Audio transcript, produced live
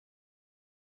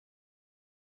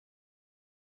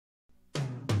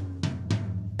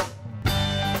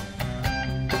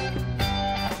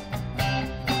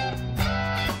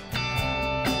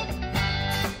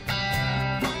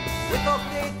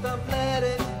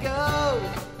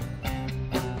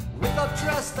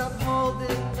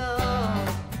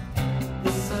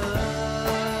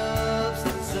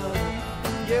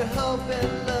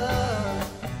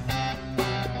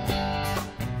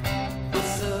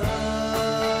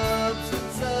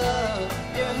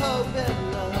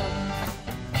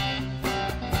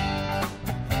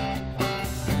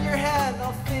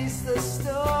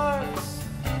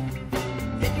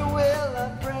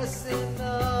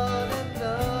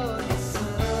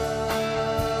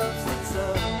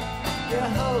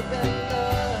hope and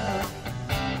love.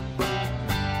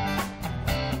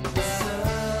 The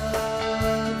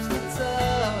substance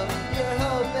of your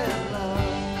hope and love.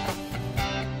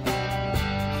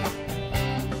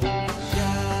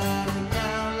 Shining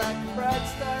now like a bright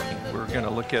star in the We're going to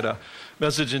look at a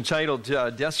message entitled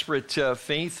Desperate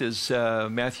Faith as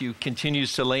Matthew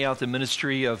continues to lay out the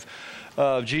ministry of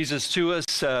Jesus to us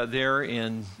there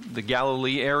in the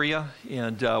Galilee area.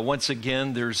 And once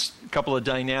again, there's a couple of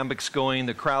dynamics going.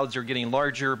 The crowds are getting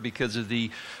larger because of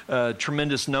the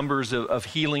tremendous numbers of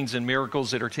healings and miracles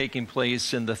that are taking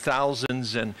place in the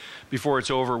thousands, and before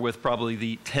it's over with, probably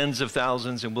the tens of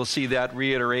thousands. And we'll see that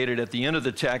reiterated at the end of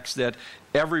the text, that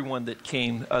everyone that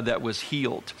came that was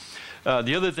healed.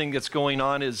 The other thing that's going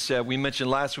on is, we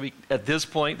mentioned last week, at this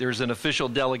point, there's an official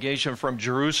delegation from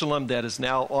Jerusalem that is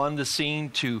now on the scene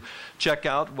to check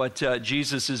out what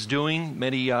Jesus is doing.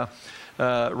 Many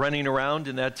running around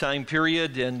in that time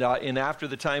period, and after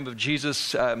the time of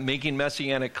Jesus making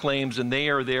messianic claims, and they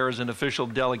are there as an official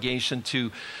delegation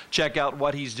to check out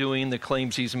what he's doing, the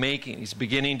claims he's making. He's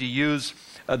beginning to use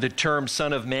the term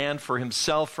Son of Man for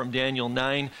himself from Daniel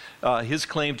 9, his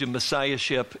claim to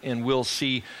messiahship, and we'll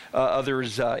see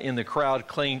others in the crowd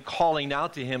calling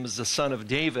out to him as the Son of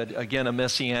David, again a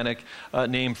messianic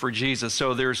name for Jesus.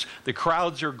 So the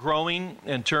crowds are growing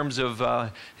in terms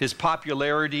of his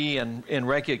popularity and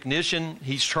recognition.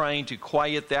 He's trying to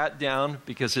quiet that down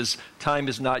because his time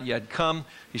has not yet come.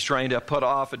 He's trying to put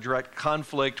off a direct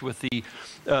conflict with the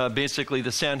basically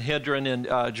the Sanhedrin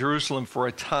in Jerusalem for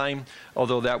a time,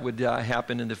 although that would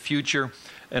happen in the future.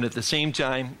 And at the same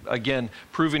time, again,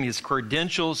 proving his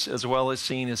credentials as well as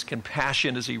seeing his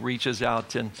compassion as he reaches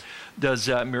out and does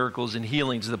miracles and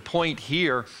healings. The point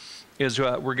here is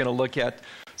we're going to look at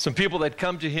some people that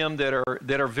come to him that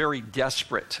are very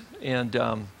desperate, and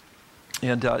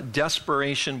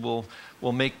desperation will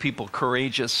make people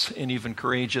courageous, and even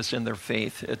courageous in their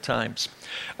faith at times.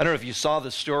 I don't know if you saw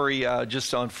the story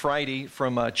just on Friday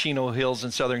from Chino Hills in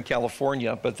Southern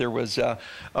California, but there was a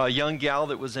young gal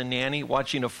that was a nanny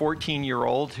watching a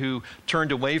 14-year-old who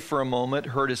turned away for a moment,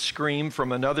 heard a scream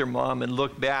from another mom, and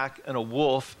looked back, and a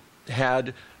wolf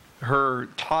had her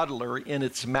toddler in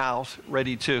its mouth,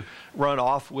 ready to run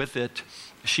off with it.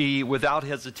 She, without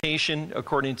hesitation,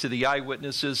 according to the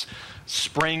eyewitnesses,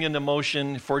 sprang into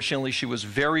motion. Fortunately, she was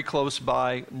very close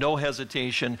by, no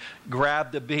hesitation,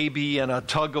 grabbed the baby, and a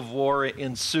tug of war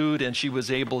ensued, and she was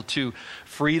able to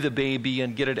free the baby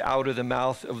and get it out of the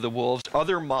mouth of the wolves.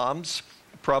 Other moms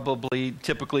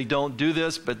typically don't do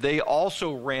this, but they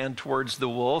also ran towards the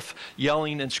wolf,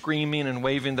 yelling and screaming and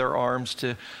waving their arms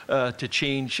to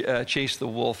chase the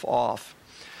wolf off.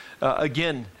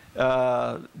 Again,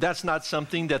 that's not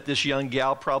something that this young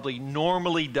gal probably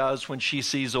normally does when she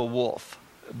sees a wolf.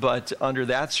 But under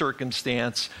that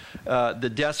circumstance,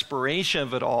 the desperation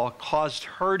of it all caused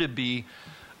her to be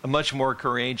much more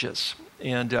courageous.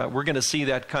 And we're going to see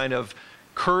that kind of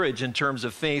courage in terms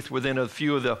of faith within a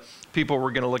few of the people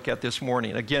we're going to look at this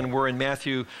morning. Again, we're in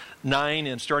Matthew 9,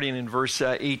 and starting in verse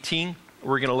 18,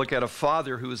 we're going to look at a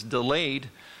father who is delayed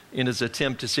in his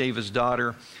attempt to save his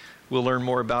daughter. We'll learn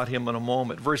more about him in a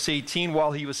moment. Verse 18,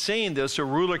 while he was saying this, a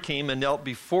ruler came and knelt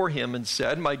before him and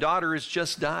said, "My daughter has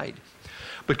just died,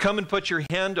 but come and put your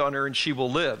hand on her and she will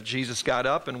live." Jesus got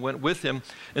up and went with him,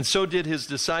 and so did his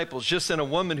disciples. Just then a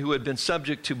woman who had been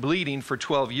subject to bleeding for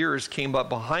 12 years came up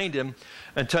behind him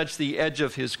and touched the edge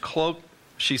of his cloak.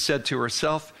 She said to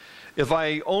herself, "If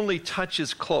I only touch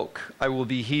his cloak, I will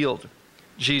be healed."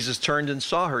 Jesus turned and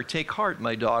saw her. "Take heart,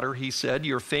 my daughter," he said,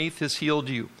 "your faith has healed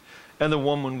you." And the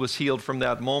woman was healed from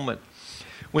that moment.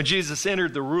 When Jesus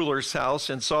entered the ruler's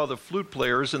house and saw the flute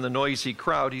players and the noisy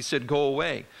crowd, he said, "Go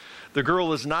away. The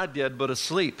girl is not dead, but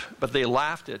asleep." But they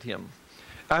laughed at him.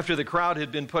 After the crowd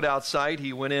had been put outside,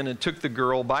 he went in and took the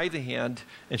girl by the hand,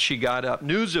 and she got up.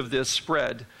 News of this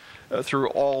spread through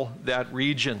all that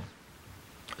region.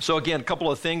 So again, a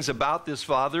couple of things about this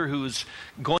father who's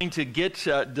going to get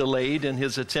delayed in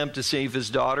his attempt to save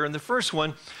his daughter. And the first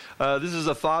one, this is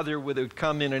a father who would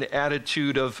come in an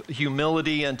attitude of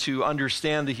humility, and to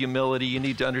understand the humility, you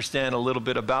need to understand a little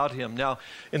bit about him. Now,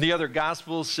 in the other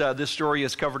Gospels, this story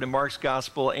is covered in Mark's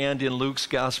Gospel and in Luke's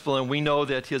Gospel, and we know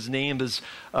that his name is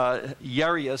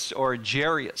Jairus or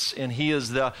Jairus, and he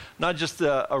is not just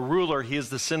a ruler, he is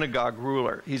the synagogue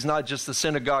ruler. He's not just the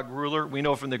synagogue ruler. We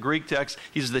know from the Greek text,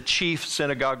 he's He's the chief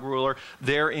synagogue ruler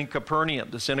there in Capernaum,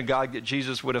 the synagogue that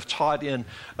Jesus would have taught in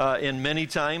many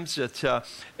times, that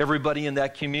everybody in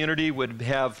that community would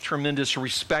have tremendous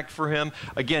respect for him.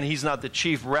 Again, he's not the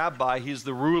chief rabbi, he's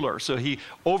the ruler. So he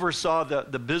oversaw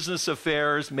the business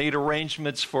affairs, made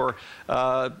arrangements for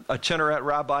itinerant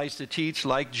rabbis to teach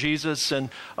like Jesus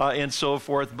and so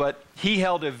forth. But he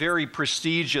held a very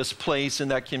prestigious place in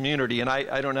that community. And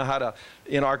I don't know how to,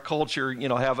 in our culture,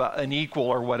 have an equal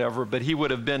or whatever, but he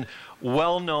would have been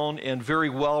well known and very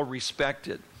well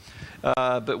respected.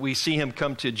 But we see him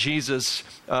come to Jesus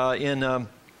in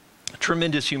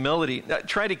tremendous humility. Now,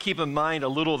 try to keep in mind a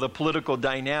little of the political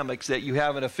dynamics, that you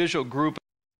have an official group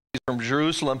from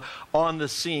Jerusalem on the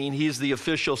scene. He's the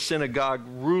official synagogue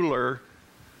ruler,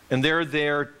 and they're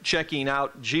there checking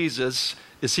out Jesus.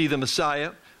 Is he the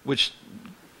Messiah? Which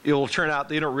it will turn out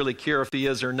they don't really care if he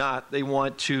is or not. They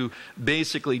want to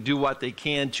basically do what they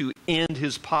can to end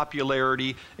his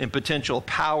popularity and potential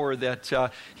power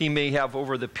that he may have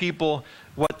over the people.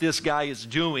 What this guy is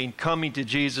doing, coming to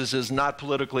Jesus, is not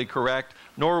politically correct,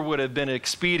 nor would have been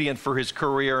expedient for his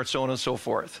career, and so on and so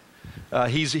forth.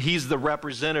 He's the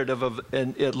representative of,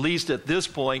 and at least at this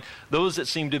point, those that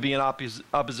seem to be in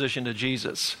opposition to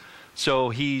Jesus. So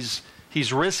he's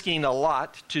risking a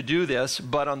lot to do this,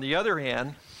 but on the other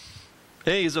hand,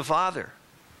 hey, he's a father.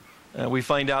 We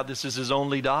find out this is his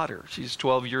only daughter. She's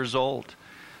 12 years old.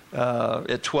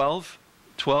 At 12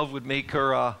 would make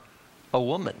her a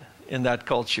woman in that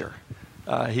culture.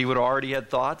 He would have already had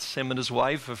thoughts, him and his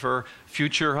wife, of her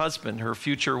future husband, her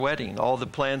future wedding, all the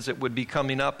plans that would be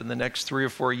coming up in the next 3 or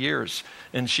 4 years.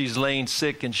 And she's laying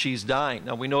sick and she's dying.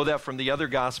 Now, we know that from the other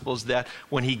Gospels, that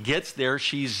when he gets there,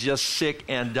 she's just sick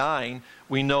and dying.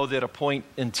 We know that a point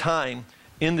in time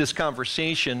in this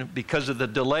conversation, because of the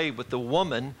delay with the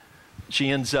woman,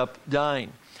 she ends up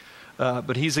dying.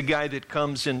 But he's a guy that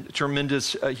comes in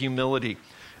tremendous humility.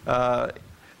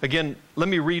 Again, let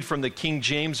me read from the King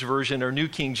James Version, or New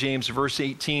King James, verse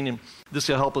 18, and this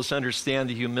will help us understand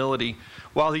the humility.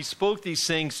 While he spoke these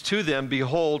things to them,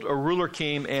 behold, a ruler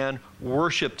came and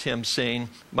worshipped him, saying,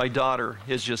 my daughter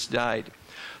has just died.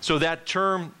 So that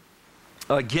term,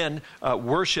 again,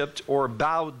 worshipped or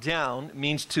bowed down,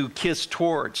 means to kiss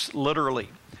towards, literally.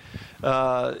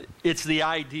 It's the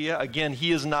idea, again,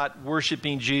 he is not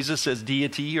worshiping Jesus as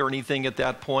deity or anything at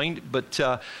that point, but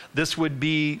this would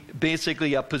be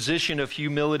basically a position of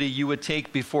humility you would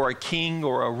take before a king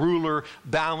or a ruler,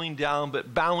 bowing down,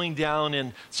 but bowing down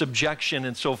in subjection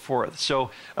and so forth.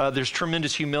 So there's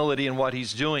tremendous humility in what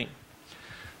he's doing.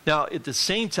 Now, at the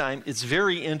same time, it's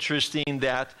very interesting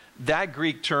that that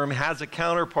Greek term has a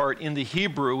counterpart in the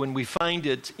Hebrew, and we find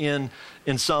it in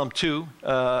Psalm 2,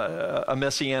 a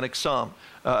messianic psalm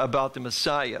about the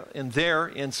Messiah. And there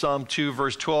in Psalm 2,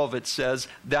 verse 12, it says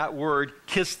that word,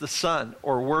 kiss the Son,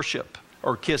 or worship,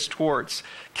 or kiss towards.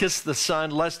 Kiss the Son,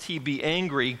 lest he be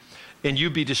angry and you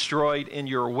be destroyed in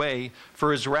your way,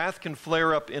 for his wrath can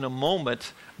flare up in a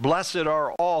moment. Blessed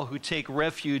are all who take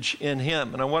refuge in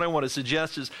him. And what I want to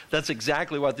suggest is that's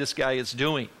exactly what this guy is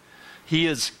doing. He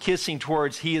is kissing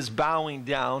towards, he is bowing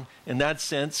down, in that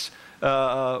sense,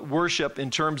 worship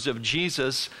in terms of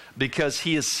Jesus, because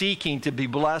he is seeking to be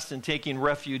blessed and taking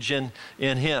refuge in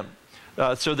him.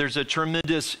 So there's a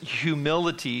tremendous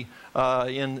humility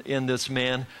in this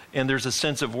man, and there's a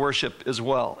sense of worship as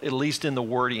well, at least in the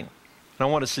wording. And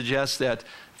I want to suggest that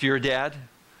if you're a dad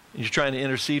and you're trying to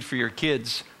intercede for your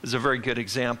kids, this is a very good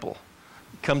example.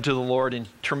 Come to the Lord in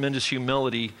tremendous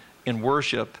humility in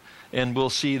worship, and we'll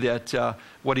see that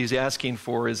what he's asking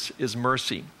for is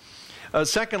mercy.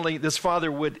 Secondly, this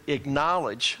father would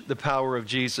acknowledge the power of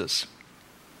Jesus.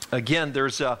 Again,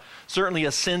 there's certainly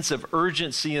a sense of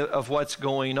urgency of what's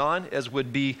going on, as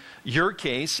would be your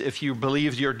case if you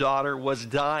believed your daughter was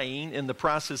dying, in the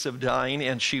process of dying,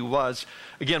 and she was.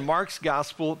 Again, Mark's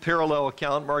gospel, parallel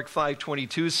account, Mark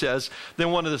 5:22 says,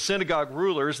 then one of the synagogue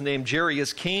rulers named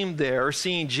Jairus came there.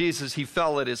 Seeing Jesus, he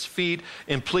fell at his feet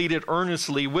and pleaded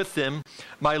earnestly with him,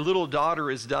 my little daughter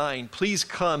is dying. Please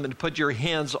come and put your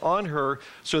hands on her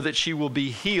so that she will be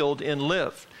healed and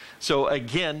live. So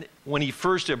again, when he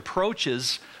first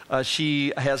approaches,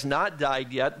 she has not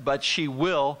died yet, but she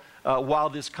will while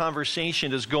this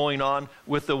conversation is going on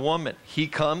with the woman. He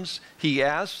comes, he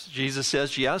asks, Jesus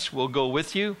says, yes, we'll go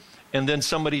with you. And then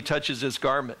somebody touches his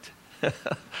garment,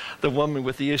 the woman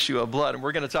with the issue of blood. And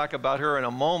we're going to talk about her in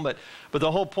a moment. But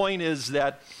the whole point is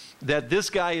that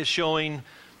this guy is showing,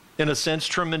 in a sense,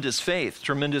 tremendous faith,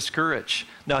 tremendous courage.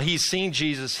 Now, he's seen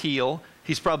Jesus heal.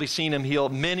 He's probably seen him heal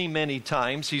many, many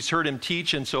times. He's heard him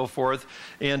teach and so forth.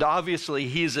 And obviously,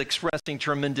 he's expressing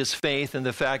tremendous faith in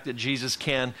the fact that Jesus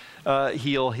can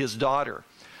heal his daughter.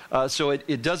 So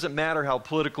it doesn't matter how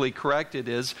politically correct it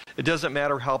is. It doesn't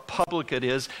matter how public it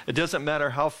is. It doesn't matter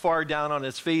how far down on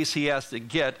his face he has to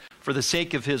get. For the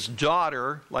sake of his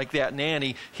daughter, like that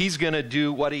nanny, he's going to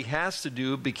do what he has to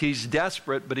do because he's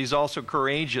desperate, but he's also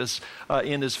courageous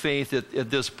in his faith at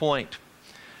this point.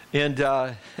 And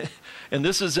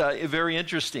this is very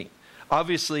interesting.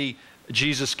 Obviously,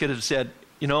 Jesus could have said,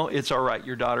 you know, it's all right,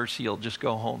 your daughter's healed, just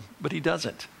go home. But he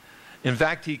doesn't. In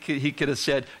fact, he could have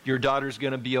said, your daughter's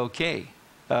going to be okay,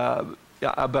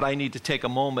 but I need to take a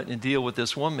moment and deal with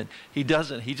this woman. He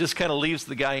doesn't. He just kind of leaves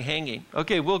the guy hanging.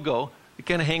 Okay, we'll go. You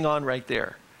kind of hang on right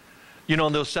there. You know,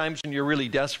 in those times when you're really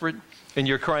desperate and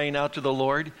you're crying out to the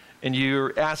Lord and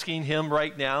you're asking him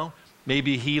right now,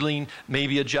 maybe healing,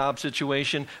 maybe a job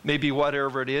situation, maybe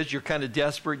whatever it is, you're kind of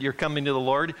desperate, you're coming to the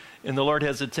Lord, and the Lord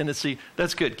has a tendency,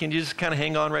 that's good. Can you just kind of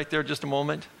hang on right there just a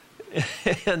moment?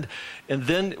 and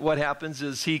then what happens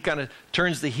is he kind of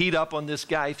turns the heat up on this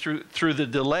guy through the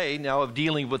delay now of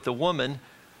dealing with the woman.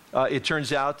 It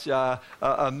turns out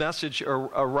a message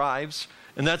arrives,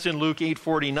 and that's in Luke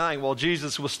 8:49. While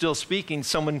Jesus was still speaking,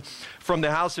 someone from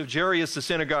the house of Jairus, the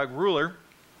synagogue ruler,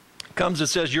 comes and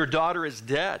says, your daughter is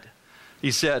dead.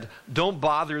 He said, don't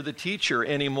bother the teacher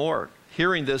anymore.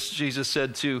 Hearing this, Jesus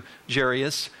said to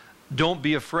Jairus, don't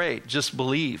be afraid, just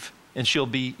believe, and she'll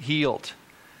be healed.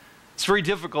 It's very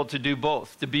difficult to do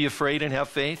both, to be afraid and have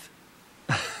faith.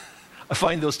 I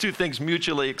find those two things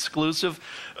mutually exclusive.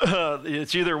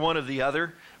 It's either one or the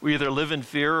other. We either live in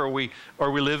fear or we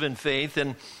live in faith.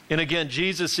 And again,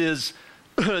 Jesus is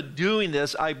doing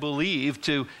this, I believe,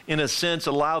 to, in a sense,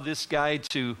 allow this guy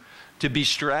to be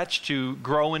stretched, to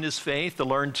grow in his faith, to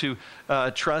learn to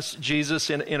trust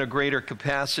Jesus in a greater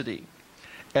capacity.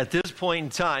 At this point in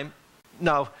time,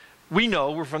 now, we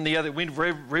know we're from the other, we've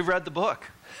read the book,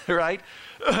 right?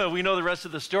 We know the rest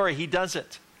of the story. He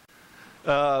doesn't.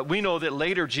 We know that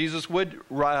later Jesus would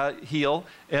heal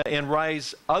and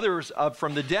rise others up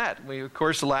from the dead. Of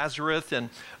course, Lazarus and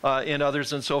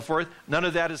others and so forth. None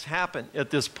of that has happened at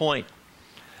this point.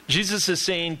 Jesus is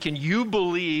saying, can you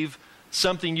believe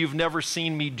something you've never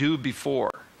seen me do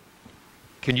before?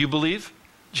 Can you believe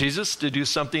Jesus to do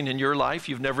something in your life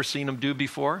you've never seen him do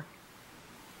before?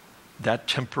 That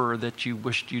temper that you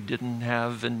wished you didn't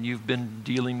have and you've been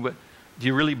dealing with. Do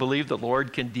you really believe the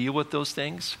Lord can deal with those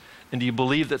things? And do you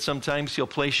believe that sometimes he'll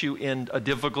place you in a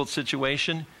difficult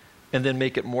situation and then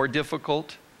make it more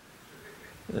difficult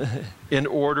in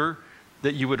order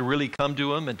that you would really come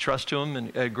to him and trust to him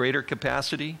in a greater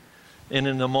capacity? And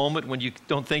in the moment when you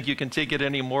don't think you can take it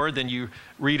anymore, then you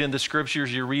read in the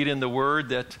scriptures, you read in the word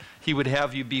that he would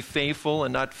have you be faithful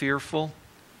and not fearful.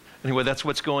 Anyway, that's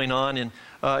what's going on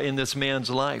in this man's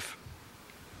life.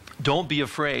 Don't be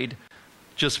afraid,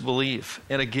 just believe.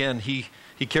 And again, he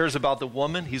cares about the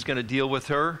woman. He's going to deal with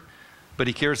her, but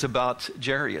he cares about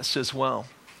Jairus as well.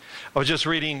 I was just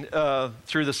reading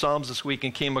through the Psalms this week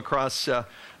and came across a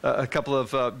couple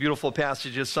of beautiful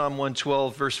passages. Psalm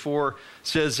 112, verse 4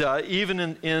 says,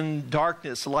 even in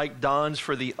darkness, light dawns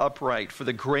for the upright, for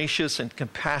the gracious and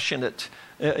compassionate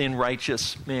and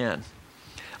righteous man.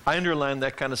 I underline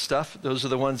that kind of stuff. Those are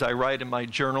the ones I write in my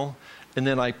journal. And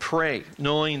then I pray,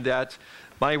 knowing that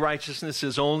my righteousness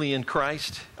is only in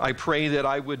Christ. I pray that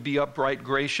I would be upright,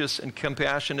 gracious, and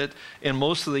compassionate. And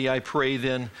mostly I pray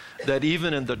then that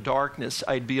even in the darkness,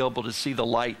 I'd be able to see the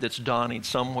light that's dawning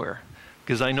somewhere.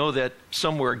 Because I know that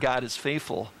somewhere God is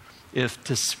faithful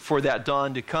for that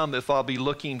dawn to come, if I'll be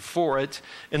looking for it.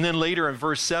 And then later in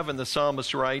verse 7, the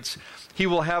psalmist writes, he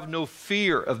will have no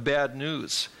fear of bad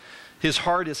news. His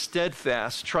heart is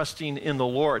steadfast, trusting in the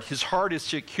Lord. His heart is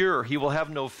secure. He will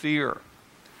have no fear.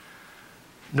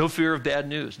 No fear of bad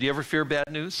news. Do you ever fear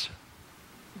bad news?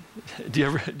 Do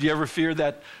you ever fear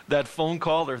that phone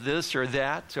call or this or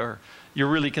that? Or you're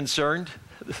really concerned?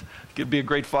 It could be a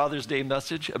great Father's Day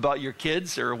message about your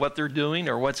kids or what they're doing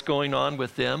or what's going on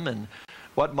with them and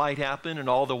what might happen and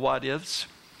all the what ifs.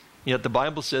 Yet the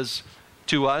Bible says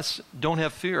to us, don't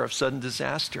have fear of sudden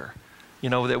disaster. You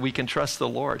know, that we can trust the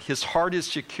Lord. His heart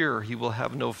is secure. He will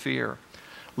have no fear.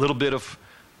 A little bit of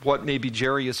what maybe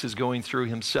Jairus is going through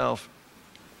himself.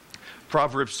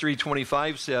 Proverbs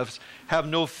 3:25 says, have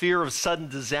no fear of sudden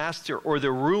disaster or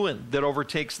the ruin that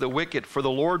overtakes the wicked, for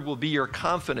the Lord will be your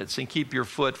confidence and keep your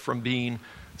foot from being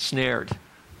snared.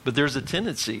 But there's a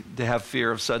tendency to have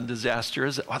fear of sudden disaster.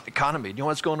 Is it? Oh, the economy. Do you know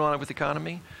what's going on with the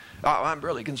economy? Oh, I'm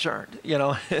really concerned. You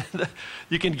know,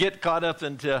 you can get caught up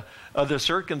into the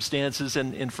circumstances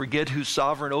and forget who's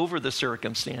sovereign over the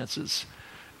circumstances.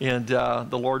 And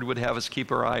the Lord would have us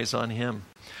keep our eyes on him.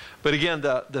 But again,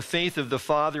 the faith of the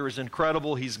father is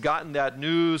incredible. He's gotten that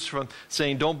news from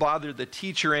saying, don't bother the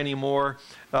teacher anymore.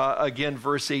 Again,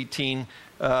 verse 18,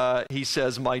 he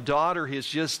says, my daughter has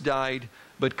just died,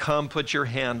 but come put your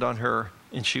hand on her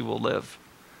and she will live.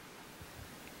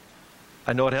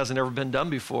 I know it hasn't ever been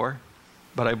done before,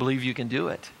 but I believe you can do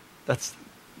it. That's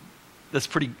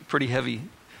pretty heavy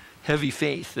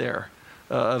faith there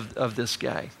of this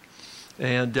guy.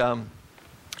 And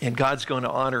God's going to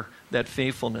honor that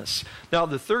faithfulness. Now,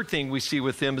 the third thing we see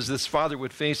with him is this father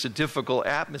would face a difficult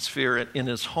atmosphere in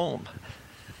his home.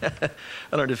 I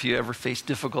don't know if you ever face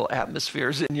difficult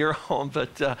atmospheres in your home,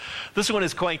 but this one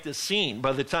is quite the scene.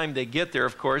 By the time they get there,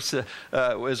 of course,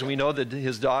 as we know, that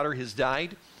his daughter has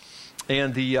died.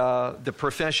 And the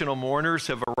professional mourners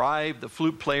have arrived, the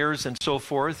flute players and so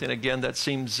forth. And again, that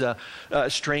seems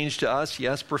strange to us.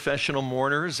 Yes, professional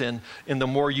mourners. And the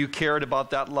more you cared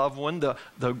about that loved one,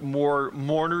 the more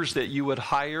mourners that you would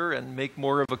hire and make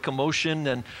more of a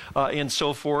commotion and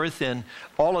so forth. And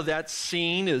all of that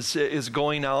scene is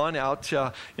going on out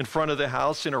in front of the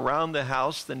house and around the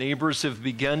house. The neighbors have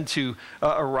begun to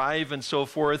arrive and so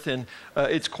forth. And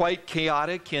it's quite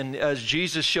chaotic. And as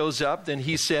Jesus shows up, then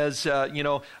he says,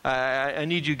 I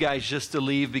need you guys just to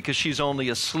leave because she's only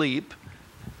asleep.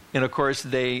 And of course,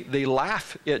 they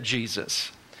laugh at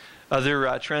Jesus.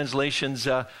 Other translations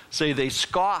say they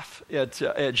scoff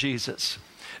at Jesus.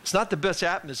 It's not the best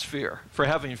atmosphere for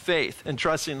having faith and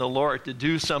trusting the Lord to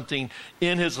do something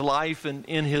in his life and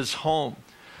in his home.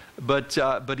 But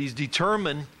he's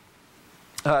determined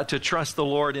to trust the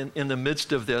Lord in the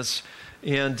midst of this.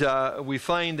 And we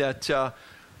find that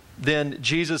then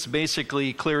Jesus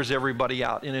basically clears everybody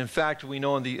out. And in fact, we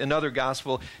know in another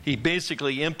gospel, he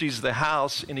basically empties the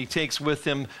house and he takes with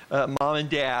him mom and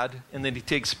dad, and then he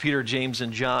takes Peter, James,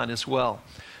 and John as well,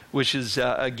 which is,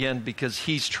 again, because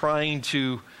he's trying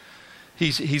to,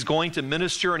 he's going to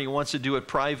minister and he wants to do it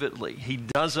privately. He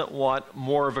doesn't want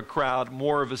more of a crowd,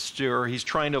 more of a stir. He's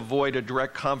trying to avoid a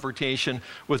direct confrontation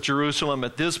with Jerusalem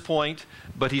at this point,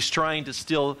 but he's trying to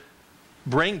still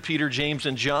bring Peter, James,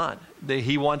 and John.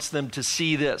 He wants them to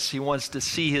see this. He wants to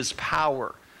see his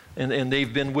power. And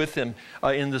they've been with him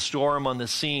in the storm on the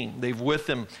scene. They've with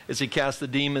him as he cast the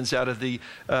demons out of the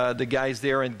guys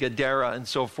there in Gadara and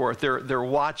so forth. They're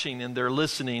watching and they're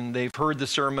listening. They've heard the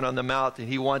Sermon on the Mount, and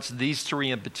he wants these three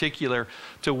in particular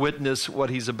to witness what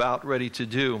he's about ready to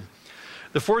do.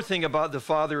 The fourth thing about the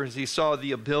Father is he saw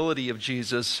the ability of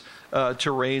Jesus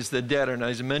to raise the dead. And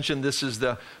as I mentioned, this is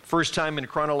the first time in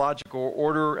chronological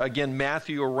order. Again,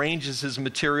 Matthew arranges his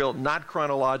material not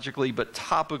chronologically but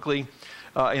topically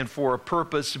and for a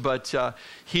purpose. But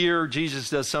here Jesus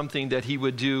does something that he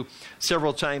would do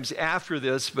several times after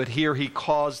this, but here he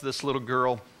calls this little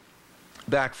girl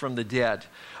back from the dead.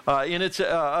 And it's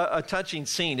a touching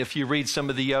scene. If you read some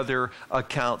of the other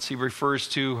accounts, he refers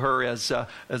to her as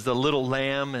the little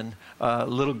lamb and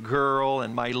little girl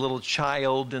and my little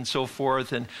child and so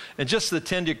forth. And just the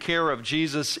tender care of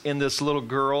Jesus in this little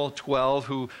girl, 12,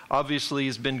 who obviously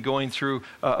has been going through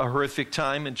a horrific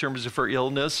time in terms of her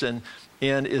illness and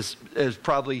is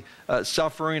probably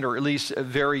suffering, or at least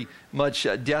very much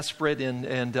desperate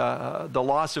in the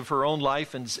loss of her own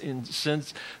life, and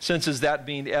senses that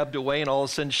being ebbed away, and all of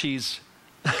a sudden she's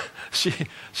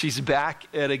back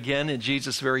at again, and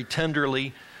Jesus very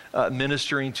tenderly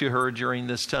ministering to her during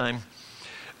this time.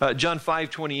 John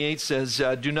 5:28 says,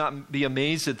 "Do not be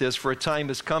amazed at this, for a time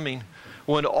is coming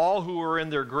when all who are in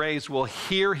their graves will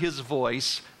hear his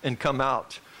voice and come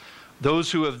out.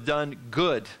 Those who have done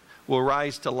good will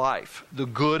rise to life." The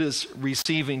good is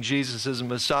receiving Jesus as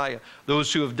Messiah.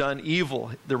 Those who have done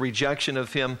evil, the rejection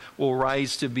of him, will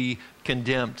rise to be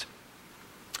condemned.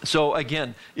 So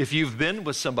again, if you've been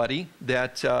with somebody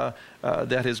that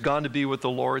has gone to be with the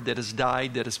Lord, that has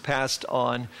died, that has passed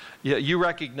on, you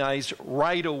recognize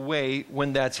right away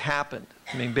when that's happened.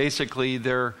 I mean, basically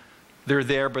they're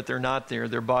there, but they're not there.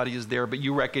 Their body is there, but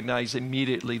you recognize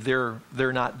immediately they're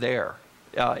not there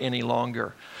any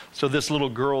longer. So this little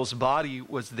girl's body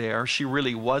was there. She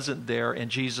really wasn't there,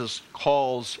 and Jesus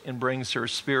calls and brings her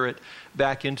spirit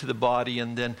back into the body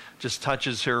and then just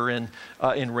touches her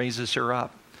and raises her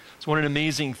up. So what an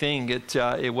amazing thing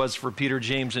it was for Peter,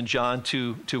 James, and John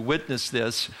to witness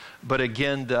this. But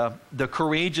again, the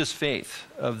courageous faith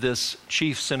of this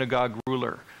chief synagogue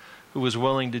ruler who was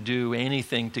willing to do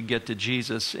anything to get to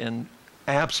Jesus and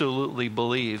absolutely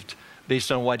believed,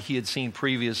 based on what he had seen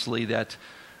previously, that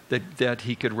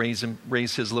he could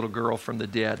raise his little girl from the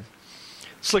dead.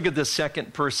 Let's look at the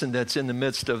second person that's in the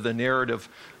midst of the narrative.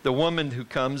 The woman who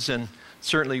comes, and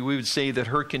certainly we would say that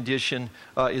her condition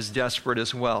is desperate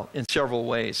as well in several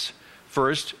ways.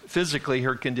 First, physically,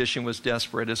 her condition was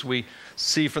desperate. As we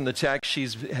see from the text,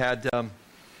 she's had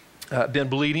been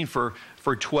bleeding for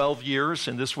 12 years,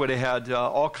 and this would have had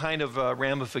all kind of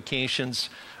ramifications.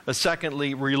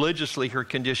 Secondly, religiously, her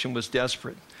condition was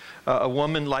desperate. A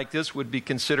woman like this would be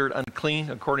considered unclean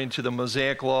according to the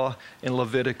Mosaic law in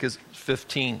Leviticus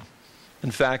 15. In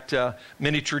fact,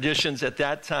 many traditions at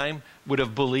that time would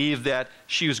have believed that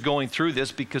she was going through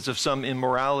this because of some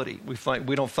immorality.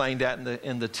 We don't find that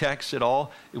in the text at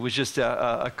all. It was just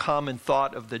a common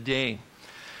thought of the day.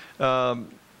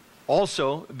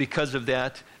 Also, because of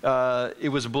that, it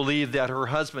was believed that her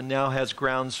husband now has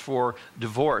grounds for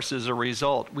divorce as a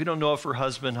result. We don't know if her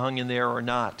husband hung in there or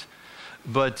not.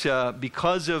 But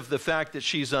because of the fact that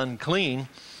she's unclean,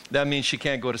 that means she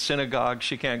can't go to synagogue,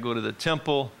 she can't go to the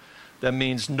temple. That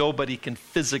means nobody can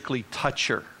physically touch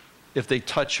her. If they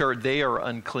touch her, they are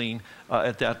unclean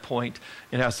at that point.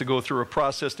 It has to go through a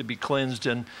process to be cleansed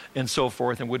and so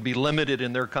forth, and would be limited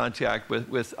in their contact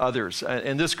with others.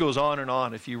 And this goes on and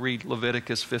on. If you read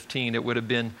Leviticus 15, it would have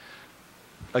been,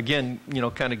 again,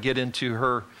 kind of get into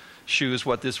her shoes,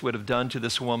 what this would have done to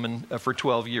this woman for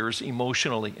 12 years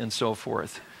emotionally and so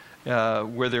forth.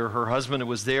 Whether her husband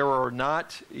was there or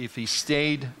not, if he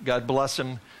stayed, God bless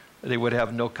him, they would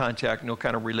have no contact, no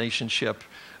kind of relationship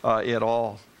at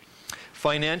all.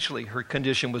 Financially, her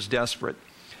condition was desperate.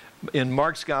 In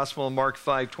Mark's Gospel, in Mark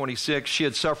 5:26, she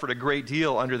had suffered a great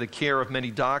deal under the care of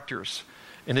many doctors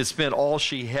and had spent all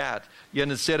she had. Yet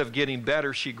instead of getting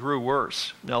better, she grew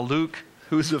worse. Now Luke,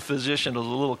 who's a physician, is a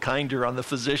little kinder on the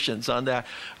physicians on that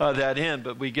end,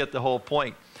 but we get the whole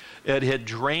point. It had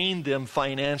drained them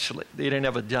financially. They didn't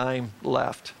have a dime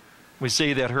left. We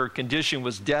say that her condition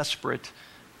was desperate.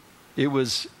 It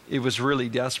was really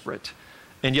desperate.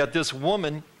 And yet this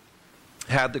woman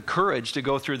had the courage to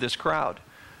go through this crowd.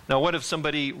 Now, what if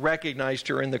somebody recognized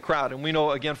her in the crowd? And we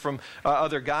know, again, from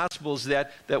other Gospels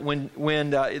that when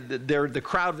the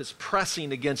crowd was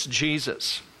pressing against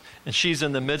Jesus, and she's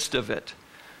in the midst of it,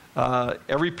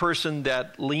 every person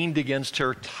that leaned against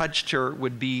her, touched her,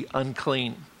 would be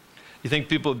unclean. You think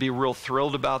people would be real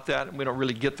thrilled about that? We don't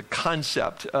really get the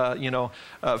concept,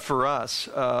 for us.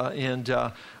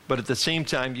 But at the same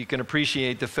time, you can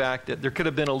appreciate the fact that there could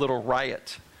have been a little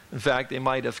riot. In fact, they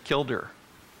might have killed her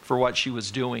for what she was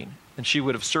doing. And she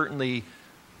would have certainly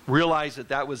realized that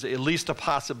that was at least a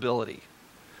possibility.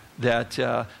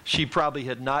 That she probably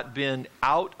had not been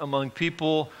out among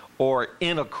people or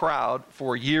in a crowd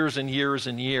for years and years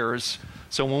and years.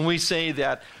 So when we say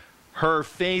that her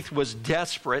faith was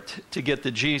desperate to get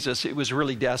to Jesus, it was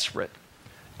really desperate.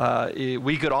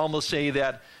 We could almost say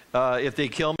that if they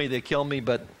kill me, they kill me,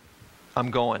 but I'm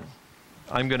going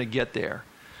to get there.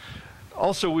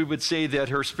 Also, we would say that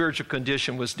her spiritual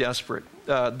condition was desperate.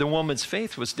 The woman's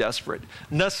faith was desperate.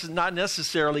 Not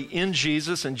necessarily in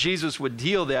Jesus, and Jesus would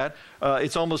deal that.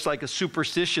 It's almost like a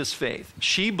superstitious faith.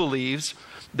 She believes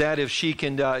that if she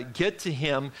can get to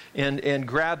him and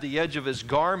grab the edge of his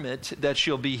garment, that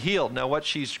she'll be healed. Now, what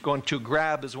she's going to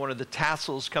grab is one of the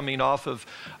tassels coming off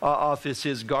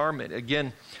his garment.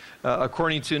 Again,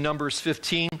 according to Numbers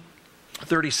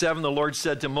 15:37, the Lord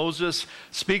said to Moses,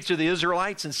 "Speak to the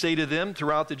Israelites and say to them,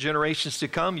 throughout the generations to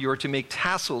come, you are to make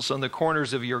tassels on the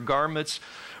corners of your garments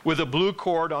with a blue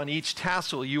cord on each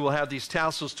tassel. You will have these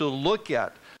tassels to look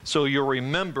at, so you'll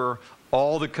remember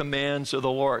all the commands of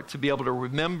the Lord," to be able to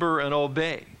remember and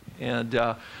obey. And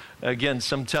again,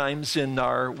 sometimes in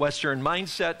our Western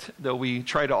mindset, though we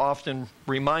try to often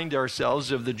remind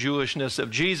ourselves of the Jewishness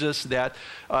of Jesus, that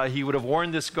he would have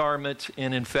worn this garment,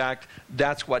 and in fact,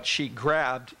 that's what she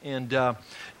grabbed. And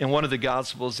in one of the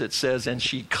Gospels it says, and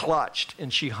she clutched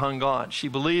and she hung on. She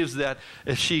believes that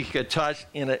if she could touch,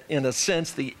 in a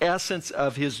sense, the essence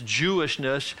of his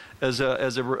Jewishness as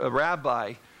a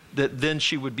rabbi, that then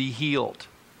she would be healed.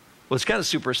 Well, it's kind of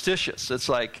superstitious. It's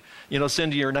like,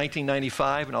 send you your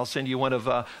 1995 and I'll send you one of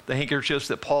the handkerchiefs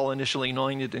that Paul initially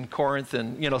anointed in Corinth,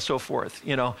 and, so forth.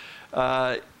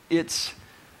 Our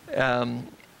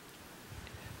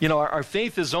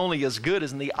faith is only as good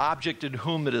as in the object in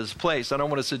whom it is placed. I don't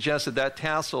want to suggest that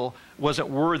tassel wasn't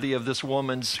worthy of this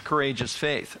woman's courageous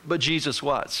faith, but Jesus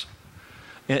was.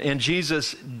 And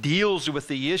Jesus deals with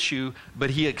the issue, but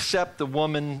he accepts the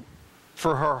woman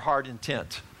for her heart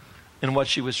intent and what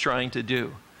she was trying to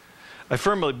do. I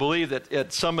firmly believe that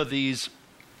at some of these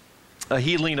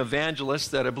healing evangelists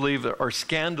that I believe are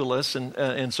scandalous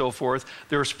and so forth,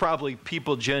 there's probably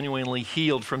people genuinely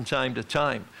healed from time to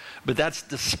time. But that's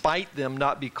despite them,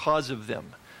 not because of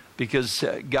them. Because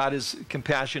God is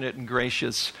compassionate and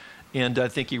gracious, and I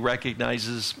think he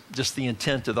recognizes just the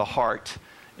intent of the heart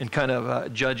and kind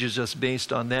of judges us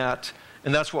based on that.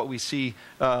 And that's what we see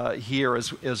here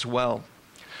as well.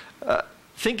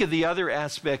 Think of the other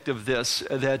aspect of this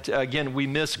that, again, we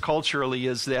miss culturally,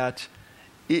 is that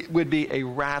it would be a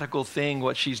radical thing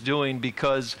what she's doing,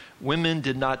 because women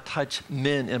did not touch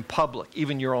men in public,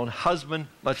 even your own husband,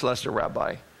 much less a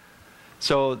rabbi.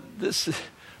 So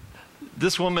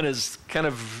this woman is kind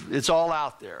of, it's all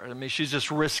out there. I mean, she's just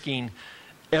risking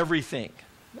everything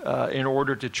in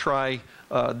order to try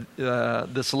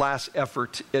this last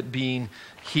effort at being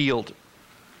healed.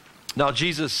 Now,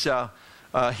 Jesus,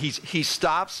 he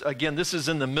stops. Again, this is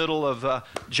in the middle of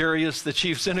Jairus, the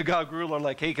chief synagogue ruler,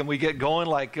 like, hey, can we get going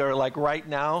like right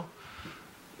now?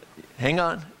 Hang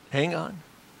on.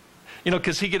 You know,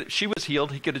 because she was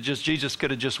healed. Jesus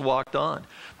could have just walked on.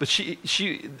 But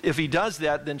if he does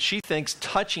that, then she thinks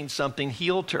touching something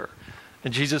healed her.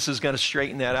 And Jesus is going to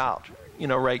straighten that out, you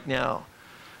know, right now.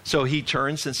 So he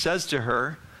turns and says to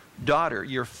her, daughter,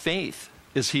 your faith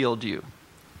has healed you.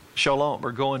 Shalom,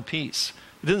 or go in peace.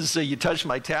 It doesn't say you touched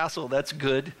my tassel, that's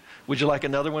good. Would you like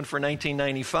another one for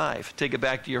 1995? Take it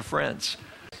back to your friends.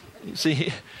 You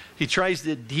see, he tries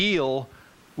to deal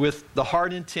with the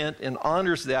heart intent and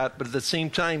honors that, but at the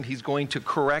same time, he's going to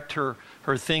correct her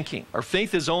thinking. Our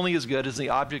faith is only as good as the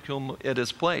object whom it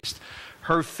is placed.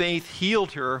 Her faith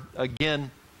healed her.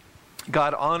 Again,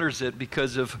 God honors it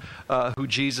because of who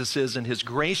Jesus is and his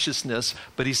graciousness,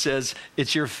 but he says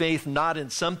it's your faith not in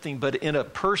something, but in a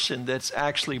person that's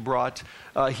actually brought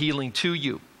healing to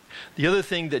you. The other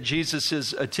thing that Jesus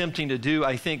is attempting to do,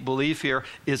 I think, believe here,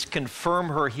 is confirm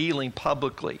her healing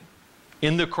publicly.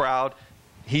 In the crowd,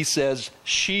 he says,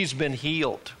 she's been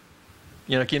healed.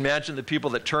 You know, can you imagine the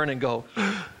people that turn and go,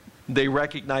 they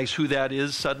recognize who that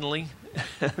is suddenly?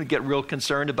 Get real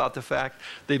concerned about the fact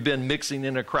they've been mixing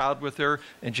in a crowd with her,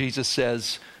 and Jesus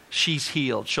says, she's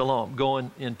healed. Shalom, go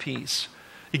in peace.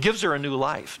 He gives her a new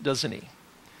life, doesn't he?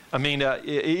 I mean,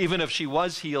 even if she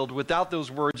was healed, without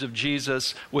those words of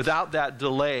Jesus, without that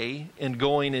delay in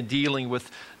going and dealing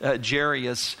with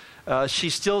Jairus, she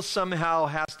still somehow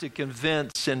has to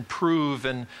convince and prove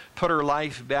and put her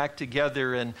life back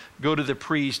together and go to the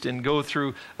priest and go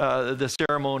through the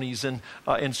ceremonies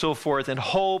and so forth, and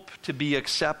hope to be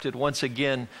accepted once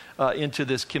again into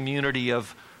this community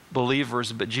of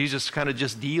believers. But Jesus kind of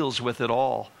just deals with it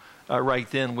all right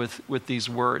then with these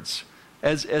words,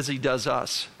 as he does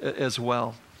us as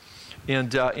well.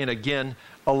 And again,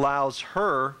 allows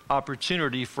her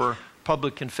opportunity for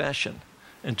public confession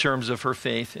in terms of her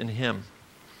faith in him.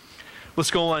 Let's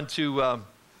go on to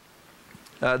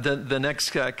the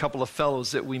next couple of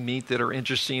fellows that we meet that are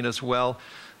interesting as well.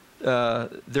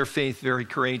 Their faith very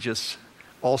courageous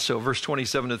also. Verse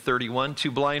 27 to 31,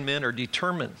 two blind men are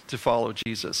determined to follow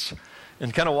Jesus.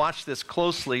 And kind of watch this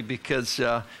closely because,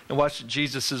 and watch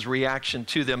Jesus' reaction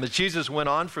to them. As Jesus went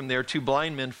on from there, two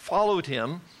blind men followed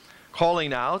him,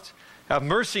 calling out, have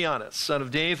mercy on us, Son of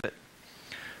David.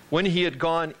 When he had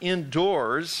gone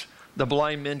indoors, the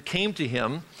blind men came to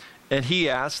him, and he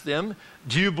asked them,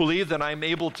 do you believe that I'm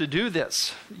able to do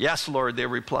this? Yes, Lord, they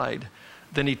replied.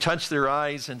 Then he touched their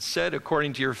eyes and said,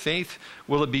 according to your faith,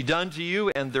 will it be done to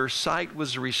you? And their sight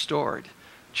was restored.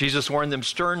 Jesus warned them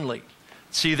sternly,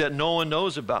 see that no one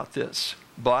knows about this.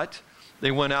 But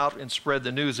they went out and spread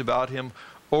the news about him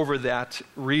over that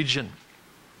region.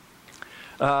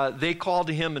 They called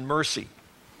to him in mercy.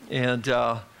 And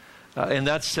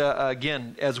that's,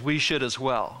 again, as we should as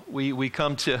well. We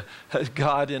come to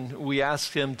God and we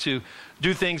ask him to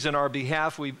do things in our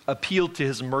behalf. We appeal to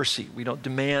his mercy. We don't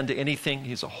demand anything.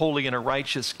 He's a holy and a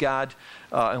righteous God.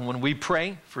 And when we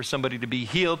pray for somebody to be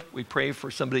healed, we pray for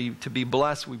somebody to be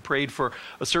blessed, we prayed for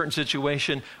a certain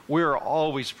situation, we're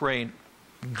always praying,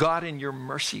 God, in your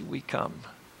mercy we come.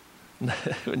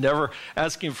 Never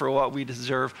asking for what we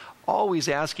deserve, always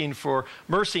asking for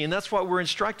mercy. And that's what we're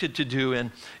instructed to do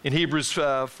in Hebrews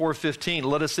 4:15.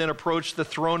 Let us then approach the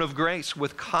throne of grace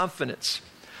with confidence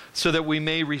so that we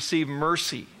may receive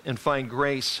mercy and find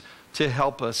grace to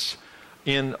help us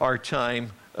in our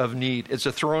time of need. It's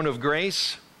a throne of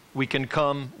grace. We can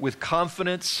come with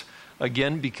confidence,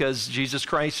 again, because Jesus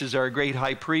Christ is our great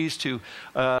high priest who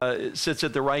sits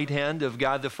at the right hand of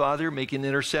God the Father, making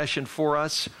intercession for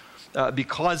us.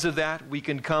 Because of that, we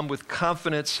can come with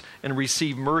confidence and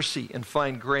receive mercy and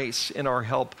find grace in our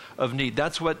help of need.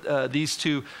 That's what these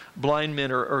two blind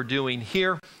men are doing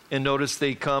here. And notice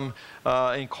they come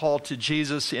and call to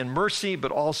Jesus in mercy,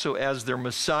 but also as their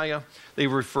Messiah. They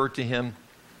refer to him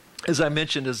as I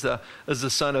mentioned, as the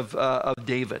son of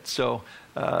David. So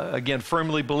again,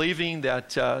 firmly believing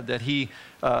that he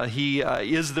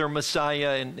is their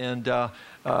Messiah, and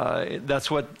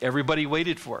that's what everybody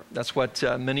waited for. That's what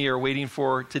many are waiting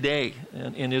for today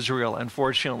in Israel,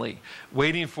 unfortunately,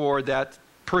 waiting for that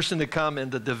person to come in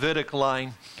the Davidic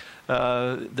line.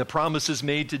 The promises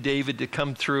made to David to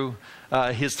come through,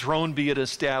 his throne be it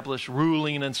established,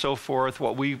 ruling and so forth,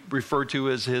 what we refer to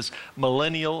as his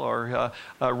millennial or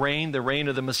reign, the reign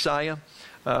of the Messiah.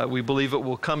 We believe it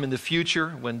will come in the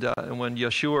future when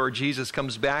Yeshua or Jesus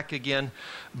comes back again.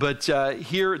 But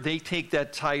here they take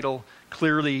that title,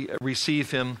 clearly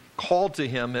receive him, called to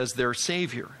him as their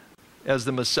Savior, as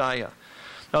the Messiah.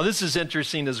 Now this is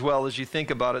interesting as well as you think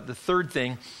about it. The third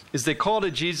thing is they call to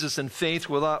Jesus in faith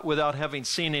without having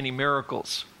seen any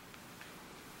miracles.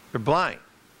 They're blind,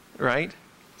 right?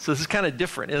 So this is kind of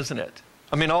different, isn't it?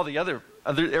 I mean, all the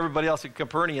everybody else at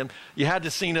Capernaum, you had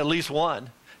to seen at least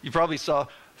one. You probably saw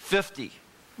 50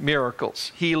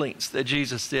 miracles, healings that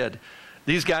Jesus did.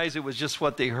 These guys, it was just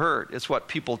what they heard. It's what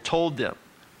people told them.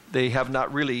 They have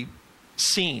not really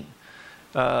seen.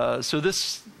 So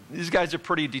these guys are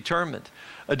pretty determined.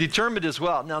 Determined as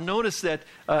well. Now notice that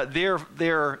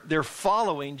they're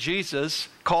following Jesus,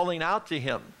 calling out to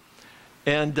him.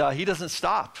 And he doesn't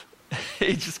stop.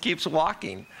 He just keeps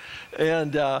walking.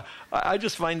 And I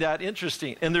just find that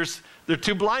interesting. And they're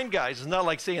two blind guys. It's not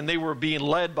like saying they were being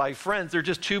led by friends. They're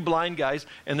just two blind guys,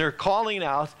 and they're calling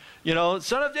out,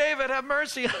 Son of David, have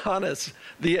mercy on us.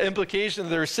 The implication,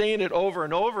 they're saying it over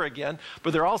and over again,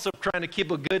 but they're also trying to keep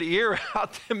a good ear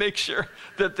out to make sure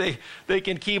that they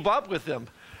can keep up with them.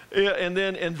 And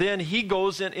then he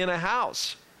goes in a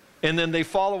house. And then they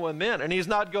follow him in. And he's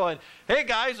not going, hey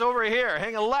guys, over here,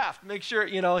 hang a left. Make sure,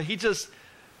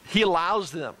 he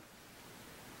allows them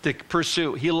to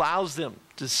pursue. He allows them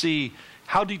to see,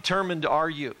 how determined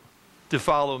are you to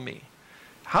follow me?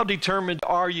 How determined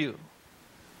are you?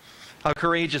 How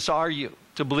courageous are you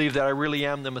to believe that I really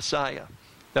am the Messiah?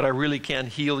 That I really can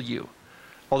heal you?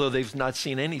 Although they've not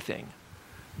seen anything.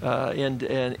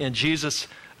 And Jesus,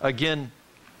 again,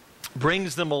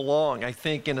 brings them along, I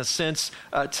think, in a sense,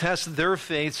 tests their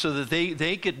faith so that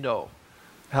they could know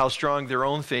how strong their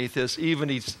own faith is, even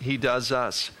he does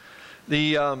us.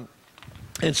 And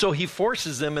so he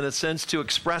forces them, in a sense, to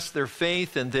express their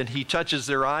faith, and then he touches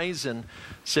their eyes and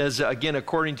says, again,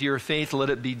 according to your faith, let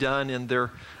it be done, and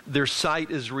their sight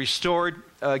is restored.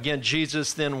 Again,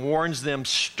 Jesus then warns them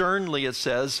sternly, it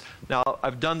says, now,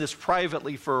 I've done this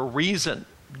privately for a reason.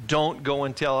 Don't go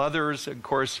and tell others. Of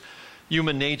course,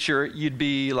 human nature, you'd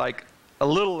be like a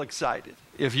little excited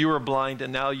if you were blind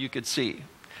and now you could see.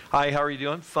 Hi, how are you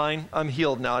doing? Fine, I'm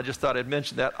healed now. I just thought I'd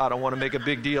mention that. I don't want to make a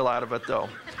big deal out of it, though.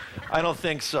 I don't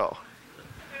think so.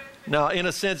 Now, in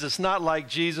a sense, it's not like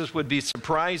Jesus would be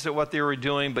surprised at what they were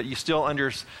doing, but you still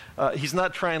he's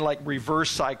not trying like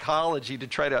reverse psychology to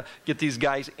try to get these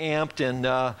guys amped and,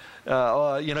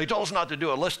 he told us not to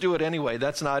do it. Let's do it anyway.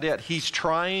 That's not it. He's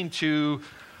trying to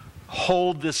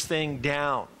hold this thing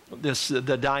down.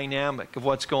 The dynamic of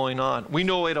what's going on. We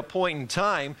know at a point in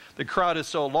time, the crowd is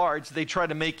so large, they try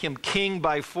to make him king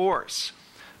by force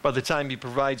by the time he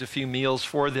provides a few meals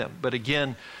for them. But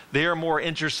again, they are more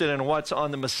interested in what's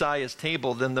on the Messiah's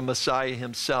table than the Messiah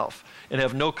himself, and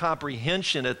have no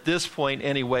comprehension at this point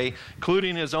anyway,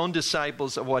 including his own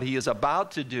disciples, of what he is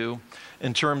about to do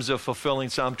in terms of fulfilling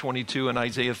Psalm 22 and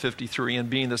Isaiah 53 and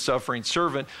being the suffering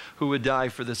servant who would die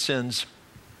for the sins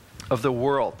of the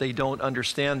world. They don't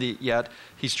understand it yet.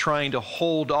 He's trying to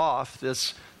hold off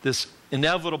this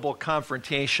inevitable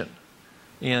confrontation.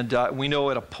 And we know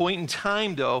at a point in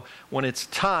time, though, when it's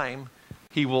time,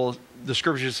 the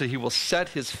scriptures say he will set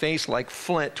his face like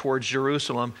flint towards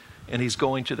Jerusalem, and he's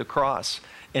going to the cross.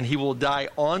 And he will die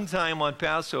on time on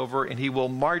Passover, and he will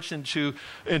march into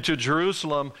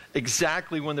Jerusalem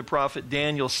exactly when the prophet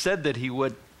Daniel said that he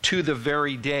would, to the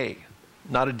very day.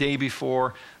 Not a day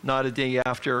before, not a day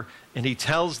after. And he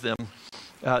tells them,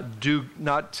 do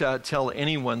not tell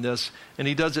anyone this. And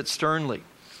he does it sternly.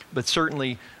 But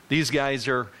certainly, these guys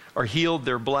are healed,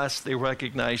 they're blessed, they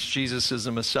recognize Jesus as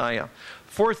the Messiah.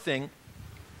 Fourth thing,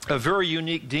 a very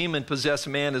unique demon-possessed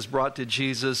man is brought to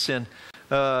Jesus in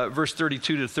verse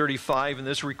 32 to 35, and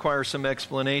this requires some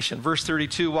explanation. Verse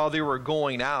 32, while they were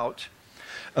going out,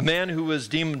 a man who was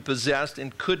demon-possessed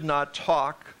and could not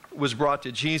talk was brought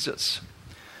to Jesus.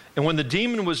 And when the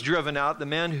demon was driven out, the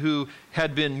man who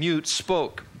had been mute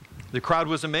spoke. The crowd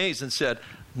was amazed and said,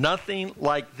 nothing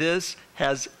like this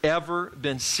has ever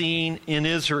been seen in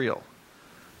Israel.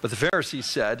 But the Pharisees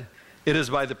said, it is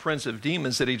by the prince of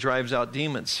demons that he drives out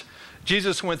demons.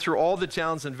 Jesus went through all the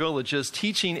towns and villages,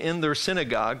 teaching in their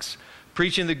synagogues,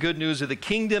 preaching the good news of the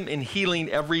kingdom and healing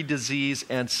every disease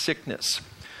and sickness.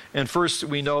 And first,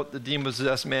 we note the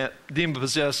demon-possessed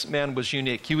man was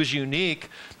unique. He was unique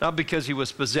not because he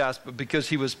was possessed, but because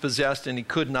he was possessed and he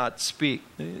could not speak.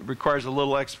 It requires a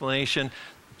little explanation.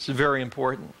 It's very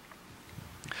important.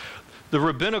 The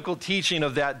rabbinical teaching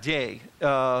of that day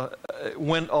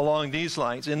went along these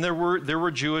lines, and there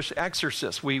were Jewish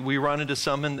exorcists. We run into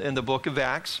some in the book of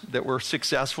Acts that were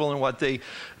successful in what they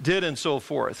did and so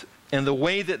forth. And the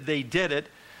way that they did it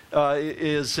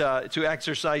is to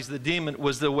exorcise the demon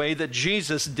was the way that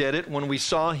Jesus did it when we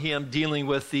saw him dealing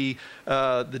with the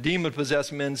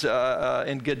demon-possessed men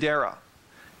in Gadara.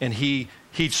 And he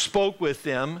spoke with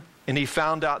them, and he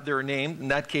found out their name. In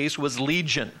that case was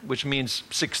Legion, which means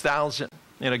 6,000.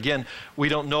 And again, we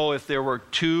don't know if there were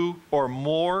 2 or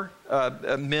more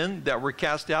men that were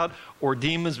cast out or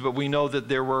demons, but we know that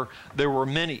there were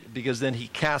many, because then he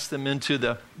cast them into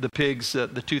the pigs,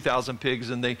 the 2,000 pigs,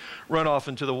 and they run off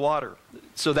into the water.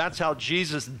 So that's how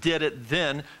Jesus did it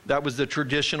then. That was the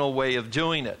traditional way of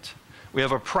doing it. We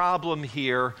have a problem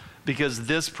here because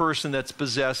this person that's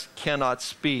possessed cannot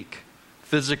speak.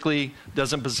 Physically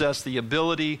doesn't possess the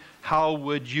ability. How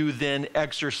would you then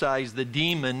exorcise the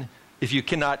demon if you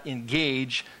cannot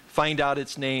engage, find out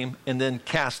its name, and then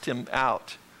cast him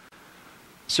out?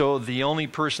 So the only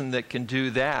person that can do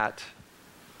that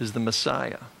is the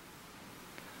Messiah.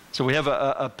 So we have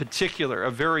a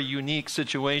very unique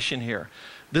situation here.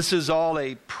 This is all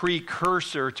a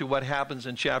precursor to what happens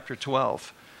in chapter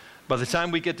 12. By the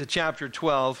time we get to chapter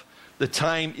 12, the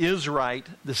time is right,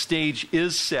 the stage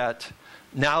is set.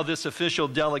 Now this official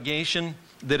delegation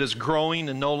that is growing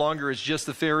and no longer is just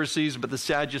the Pharisees, but the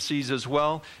Sadducees as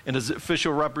well, and as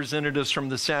official representatives from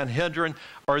the Sanhedrin,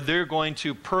 they're going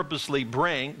to purposely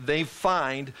they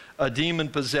find a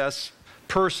demon-possessed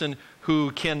person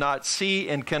who cannot see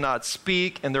and cannot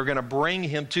speak, and they're going to bring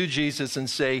him to Jesus and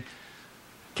say,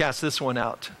 cast this one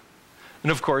out.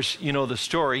 And of course, you know the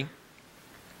story,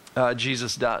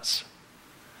 Jesus does.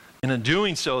 And in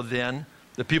doing so then,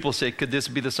 the people say, could this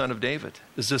be the Son of David?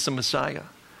 Is this a Messiah?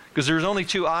 Because there's only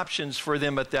 2 options for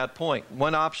them at that point.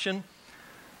 One option,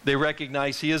 they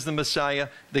recognize he is the Messiah.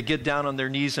 They get down on their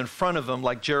knees in front of him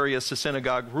like Jairus, the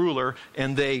synagogue ruler,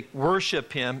 and they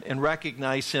worship him and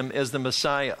recognize him as the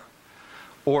Messiah.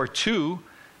 Or 2,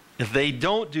 if they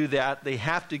don't do that, they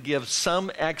have to give some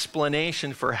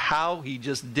explanation for how he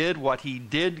just did what he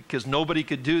did, because nobody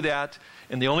could do that,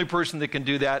 and the only person that can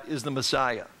do that is the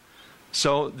Messiah.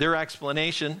 So their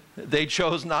explanation, they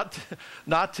chose not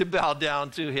to bow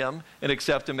down to him and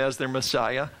accept him as their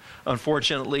Messiah,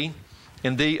 unfortunately.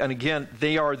 And again,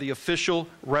 they are the official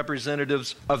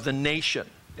representatives of the nation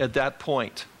at that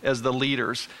point as the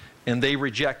leaders. And they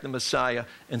reject the Messiah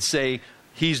and say,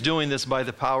 he's doing this by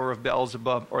the power of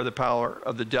Beelzebub or the power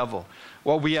of the devil.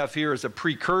 What we have here is a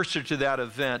precursor to that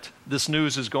event. This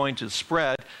news is going to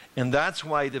spread. And that's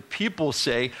why the people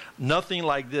say nothing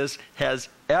like this has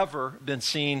ever been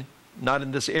seen, not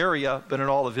in this area, but in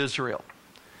all of Israel.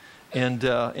 And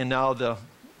now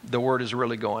the word is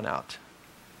really going out.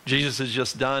 Jesus has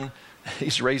just done.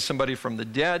 He's raised somebody from the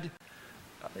dead.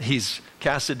 He's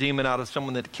cast a demon out of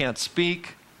someone that can't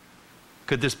speak.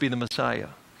 Could this be the Messiah?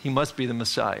 He must be the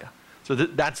Messiah. So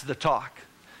that's the talk.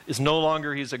 It's no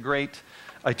longer he's a great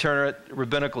itinerant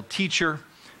rabbinical teacher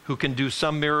who can do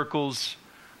some miracles.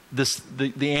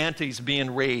 The ante's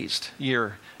being raised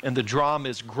here, and the drama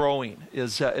is growing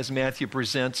as Matthew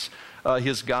presents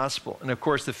his gospel. And of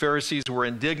course, the Pharisees were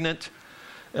indignant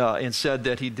and said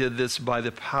that he did this by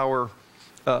the power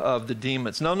of the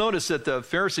demons. Now notice that the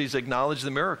Pharisees acknowledged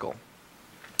the miracle.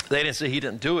 They didn't say he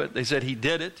didn't do it. They said he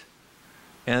did it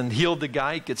and healed the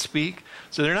guy, he could speak.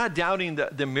 So they're not doubting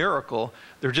the miracle.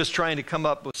 They're just trying to come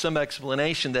up with some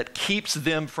explanation that keeps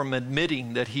them from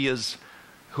admitting that he is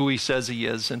who he says he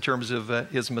is in terms of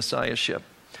his messiahship.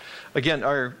 Again,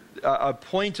 our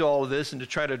point to all of this, and to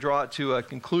try to draw it to a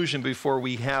conclusion before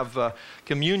we have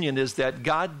communion, is that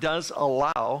God does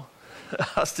allow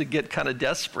us to get kind of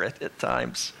desperate at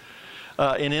times.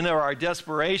 And in our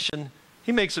desperation,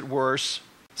 he makes it worse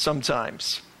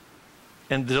sometimes.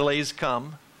 And delays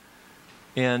come,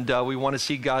 and we want to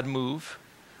see God move.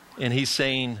 And he's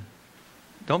saying,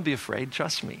 don't be afraid,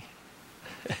 trust me.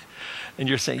 And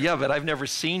you're saying, yeah, but I've never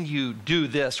seen you do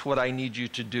this, what I need you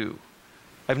to do.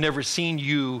 I've never seen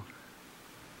you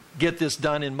get this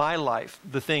done in my life,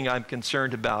 the thing I'm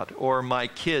concerned about, or my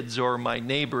kids, or my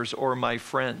neighbors, or my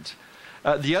friends.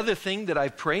 The other thing that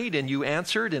I've prayed and you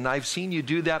answered, and I've seen you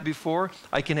do that before,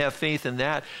 I can have faith in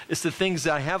that. It's the things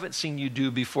that I haven't seen you do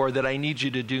before that I need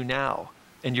you to do now.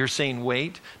 And you're saying,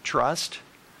 wait, trust.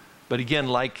 But again,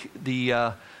 like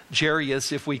the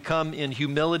Jairus, if we come in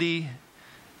humility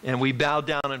and we bow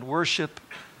down and worship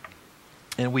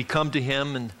and we come to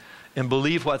him and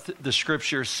believe what the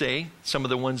scriptures say, some of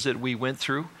the ones that we went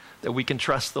through, that we can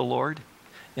trust the Lord.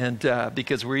 And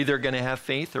because we're either going to have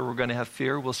faith or we're going to have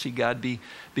fear, we'll see God be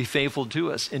faithful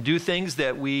to us and do things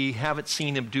that we haven't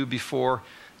seen him do before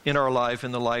in our life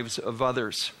and the lives of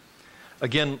others.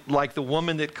 Again, like the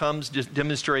woman that comes just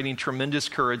demonstrating tremendous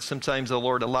courage, sometimes the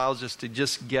Lord allows us to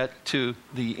just get to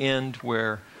the end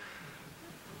where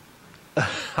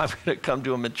I'm going to come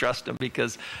to him and trust him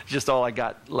because it's just all I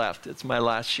got left. It's my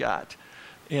last shot.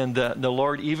 And the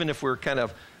Lord, even if we're kind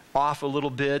of off a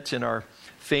little bit in our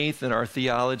faith and our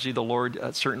theology, the Lord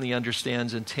certainly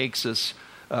understands and takes us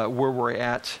where we're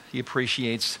at. He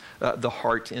appreciates the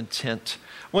heart intent.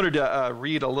 I wanted to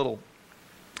read a little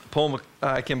poem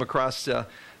I came across the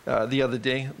other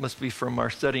day. It must be from our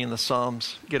study in the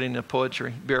Psalms, getting into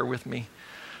poetry. Bear with me.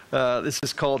 This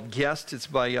is called Guest. It's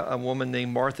by a woman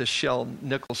named Martha Shell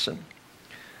Nicholson.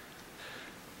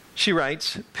 She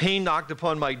writes, "Pain knocked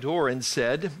upon my door and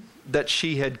said that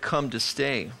she had come to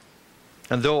stay.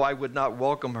 And though I would not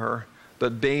welcome her,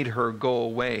 but bade her go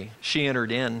away, she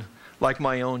entered in like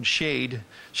my own shade.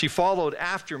 She followed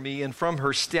after me, and from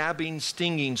her stabbing,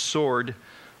 stinging sword,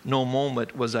 no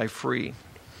moment was I free.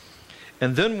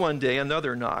 And then one day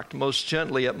another knocked most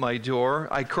gently at my door.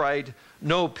 I cried,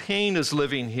 no pain is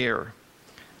living here,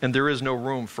 and there is no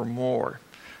room for more.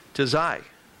 'Tis I,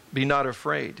 be not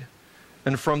afraid.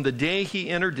 And from the day he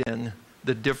entered in,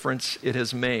 the difference it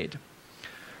has made.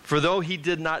 For though he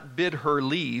did not bid her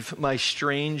leave, my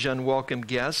strange, unwelcome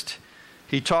guest,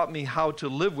 he taught me how to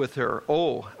live with her.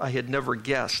 Oh, I had never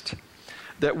guessed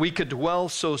that we could dwell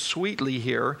so sweetly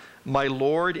here, my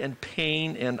Lord and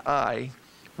pain and I,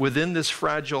 within this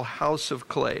fragile house of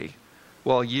clay,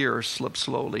 while years slip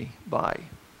slowly by."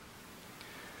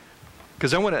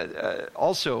 Because I want to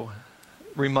also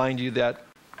remind you that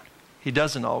he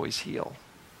doesn't always heal,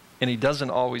 and he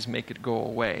doesn't always make it go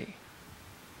away.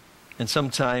 And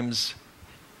sometimes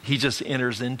he just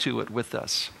enters into it with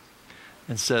us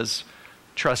and says,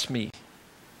 trust me,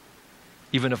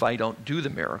 even if I don't do the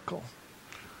miracle.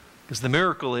 Because the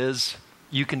miracle is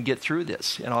you can get through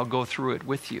this, and I'll go through it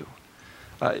with you.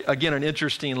 Again, an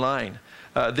interesting line.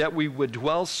 That we would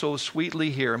dwell so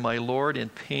sweetly here, my Lord in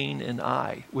pain and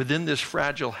I, within this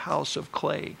fragile house of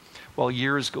clay, while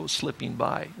years go slipping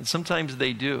by. And sometimes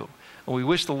they do. And we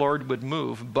wish the Lord would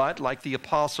move, but like the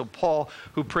Apostle Paul,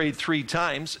 who prayed 3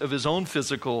 times of his own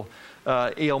physical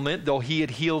ailment, though he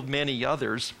had healed many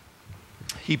others,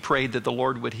 he prayed that the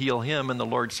Lord would heal him, and the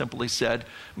Lord simply said,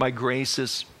 my grace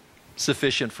is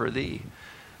sufficient for thee.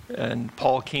 And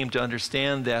Paul came to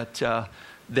understand that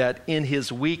that in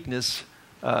his weakness,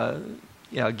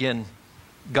 again,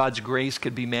 God's grace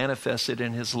could be manifested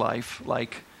in his life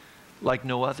like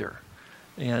no other.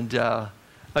 And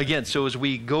again, so as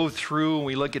we go through and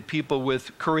we look at people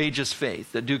with courageous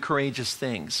faith that do courageous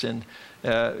things, and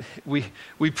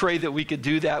we pray that we could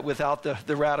do that without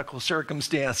the radical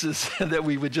circumstances, and that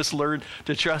we would just learn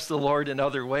to trust the Lord in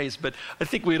other ways. But I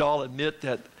think we'd all admit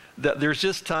that there's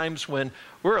just times when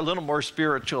we're a little more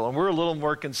spiritual, and we're a little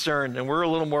more concerned, and we're a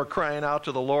little more crying out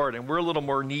to the Lord, and we're a little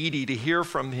more needy to hear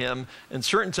from him in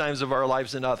certain times of our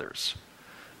lives than others.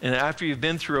 And after you've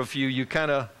been through a few, you kind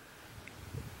of,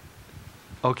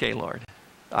 okay, Lord,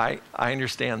 I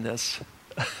understand this.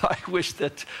 I wish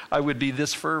that I would be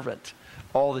this fervent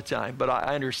all the time, but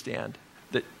I understand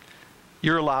that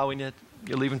you're allowing it.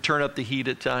 You'll even turn up the heat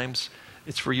at times.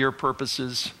 It's for your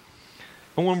purposes.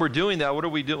 And when we're doing that, what are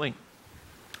we doing?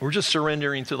 We're just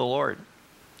surrendering to the Lord.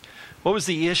 What was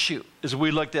the issue, as we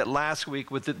looked at last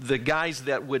week, with the guys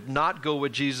that would not go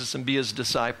with Jesus and be his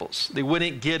disciples? They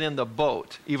wouldn't get in the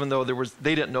boat, even though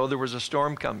they didn't know there was a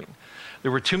storm coming.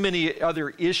 There were too many other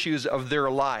issues of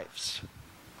their lives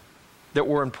that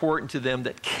were important to them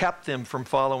that kept them from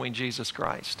following Jesus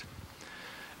Christ.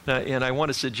 And I want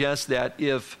to suggest that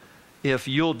if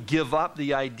you'll give up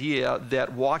the idea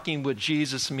that walking with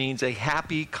Jesus means a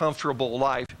happy, comfortable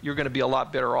life, you're going to be a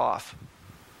lot better off.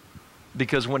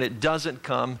 Because when it doesn't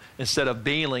come, instead of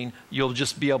bailing, you'll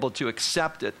just be able to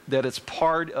accept it, that it's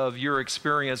part of your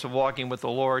experience of walking with the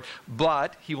Lord,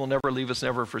 but he will never leave us,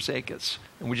 never forsake us.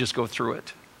 And we just go through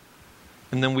it.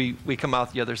 And then we come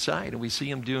out the other side, and we see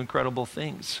him do incredible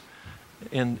things.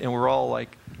 And we're all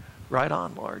like, right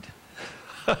on, Lord.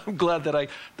 I'm glad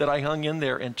that I hung in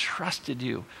there and trusted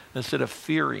you instead of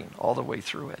fearing all the way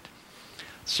through it.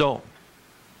 So,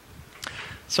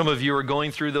 some of you are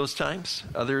going through those times.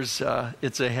 Others,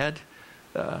 it's ahead.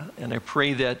 And I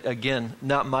pray that, again,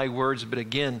 not my words, but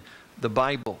again, the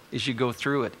Bible, as you go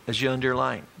through it, as you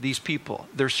underline these people,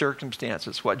 their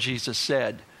circumstances, what Jesus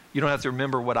said. You don't have to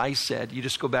remember what I said. You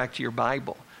just go back to your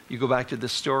Bible. You go back to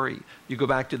this story. You go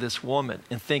back to this woman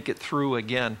and think it through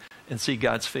again and see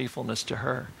God's faithfulness to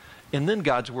her. And then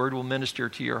God's word will minister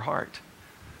to your heart.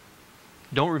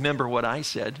 Don't remember what I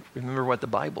said. Remember what the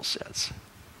Bible says.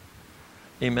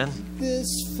 Amen.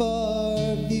 This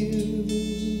far view,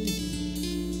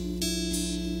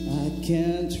 I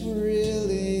can't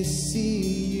really see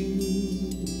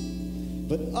you,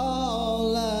 but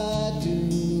all I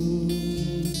do,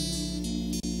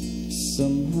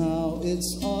 somehow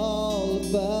it's all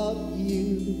about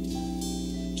you.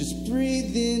 Just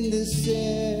breathe in this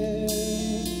air,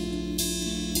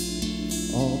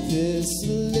 all this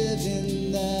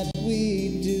living that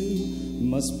we do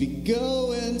must be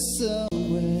going somewhere.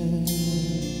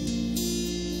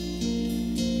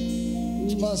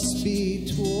 Must be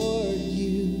toward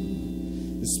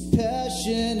you, this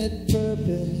passionate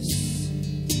purpose,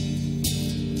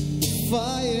 the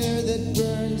fire that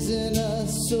burns in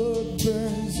us or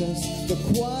burns us, the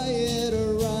quiet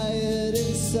or riot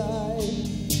inside,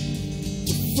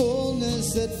 the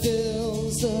fullness that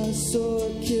fills us or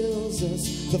kills us,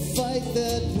 the fight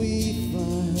that we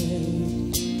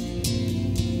find,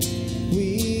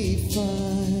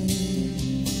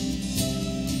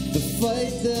 the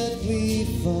fight that we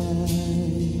fight,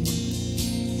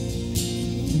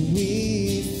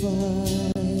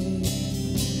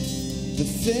 the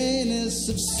faintest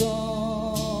of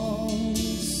songs,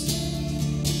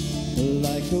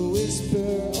 like a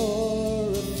whisper or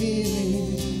a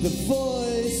feeling, the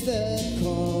voice that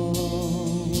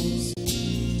calls,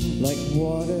 like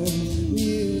water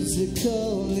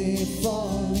musically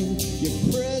falling, your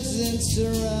presence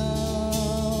surrounds.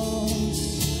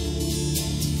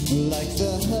 Like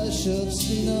the hush of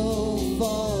snow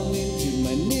falling, to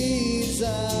my knees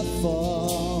I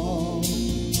fall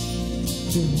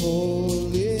to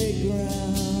holy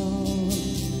ground.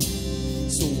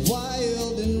 So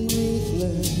wild and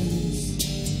ruthless,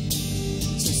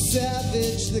 so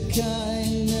savage the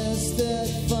kindness that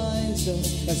finds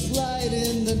us, as light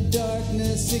in the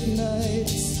darkness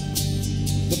ignites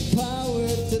the power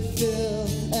to fill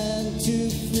and to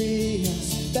free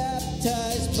us,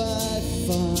 baptized by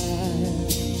fire,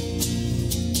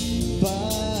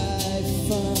 baptized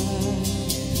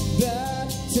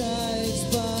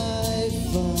by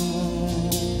fire,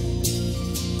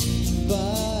 by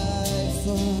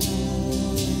fire.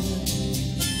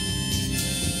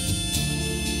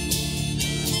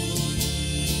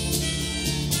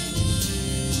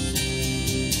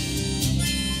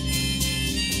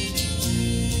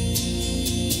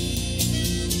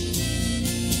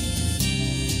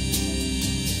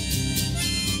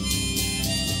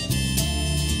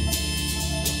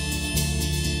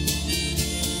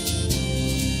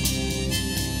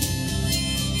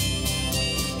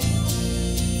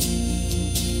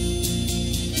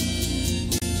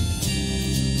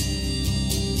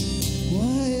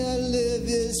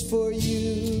 For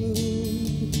you,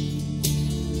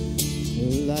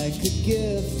 like a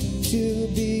gift to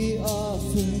be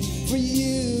offered, for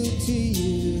you to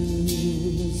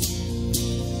use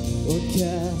or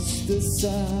cast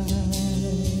aside.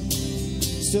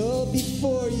 So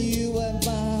before you I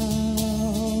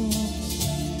bow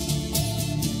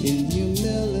in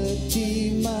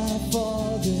humility, my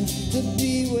Father, to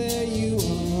be where you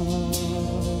are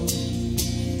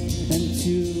and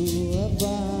to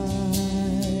abide.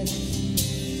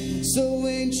 So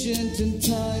ancient and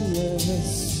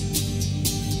timeless,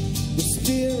 the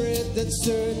Spirit that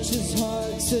searches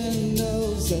hearts and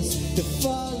knows us, to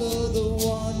follow the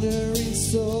wandering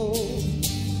soul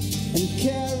and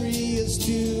carry us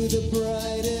to the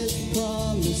brightest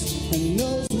promise, and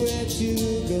knows where to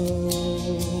go,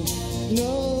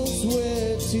 knows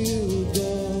where to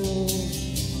go,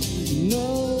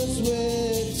 knows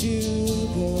where to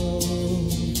go,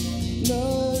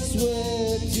 knows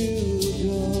where to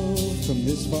go. From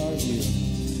this far view,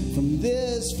 from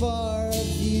this far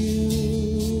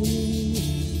view,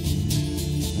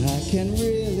 I can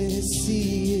really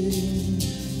see you,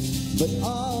 but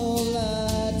all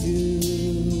I do,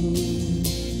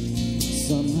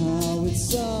 somehow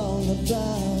it's all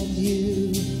about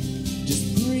you.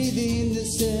 Just breathing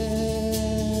this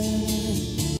air,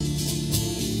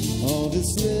 all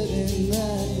this living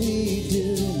that we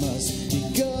do must be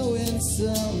going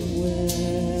somewhere.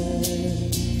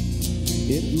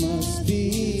 It must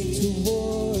be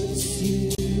towards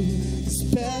you, this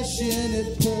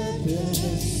passionate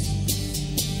purpose,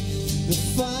 the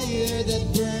fire that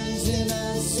burns in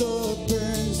us or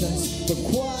burns us, the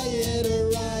quiet or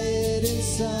riot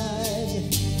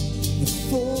inside, the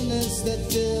fullness voice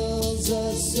that fills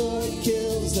us or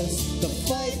kills us, the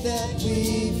fight that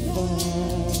we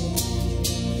fight.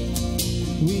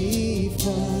 We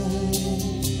fight.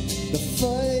 The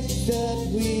fight that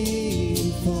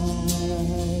we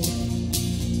fight.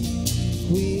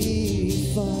 We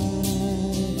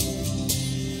fight.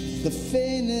 The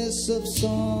faintness of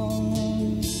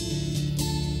songs,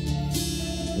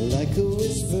 like a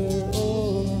whisper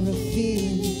or a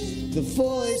feeling, the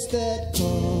voice that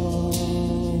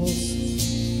calls,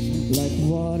 like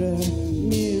water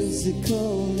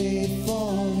musically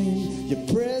falling, your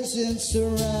presence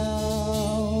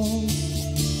surrounds,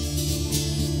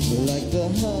 like the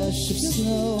hush of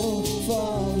snow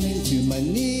falling. To my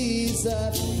knees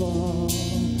I fall,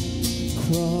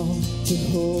 crawl to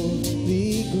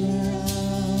holy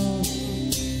ground,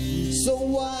 so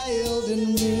wild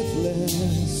and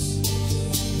ruthless,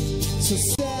 so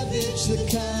savage the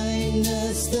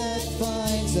kindness that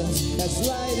finds us, as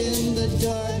light in the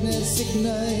darkness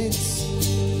ignites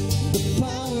the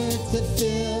power to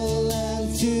fill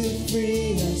and to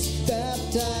free us,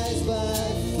 baptized by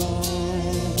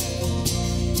fire,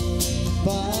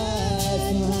 baptized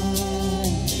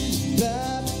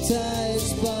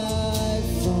by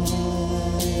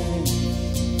fire,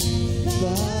 by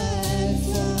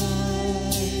fire.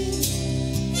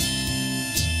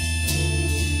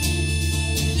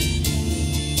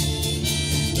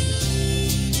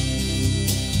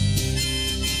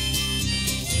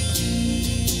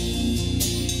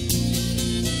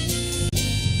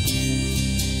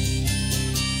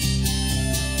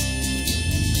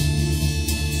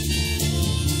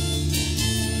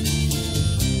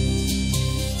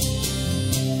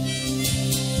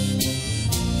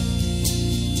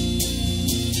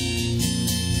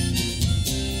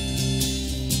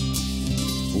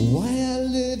 Why I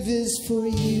live is for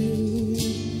you,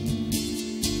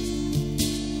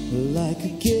 like a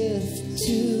gift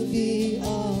to be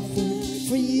offered,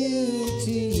 for you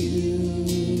to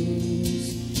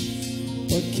use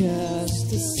or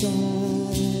cast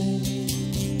aside.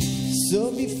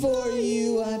 So before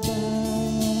you I bow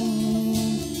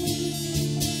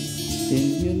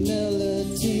in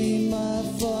humility, my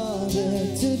Father,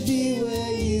 to be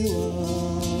where you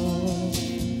are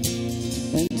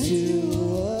and to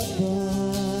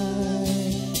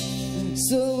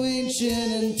so ancient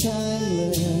and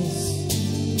timeless,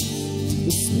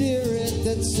 the spirit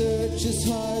that searches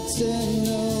hearts and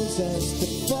knows us, to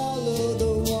follow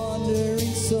the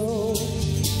wandering soul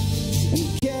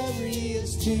and carry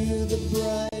us to the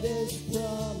brightest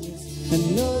promise, and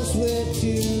knows where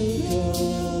to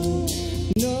go,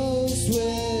 knows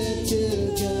where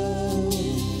to go,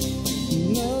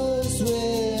 knows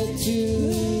where to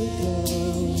go,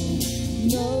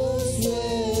 knows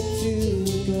where to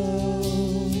go,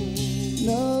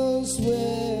 knows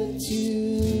where to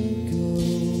go,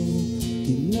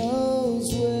 he knows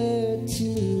where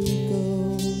to go,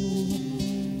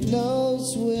 knows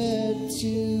where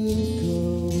to go,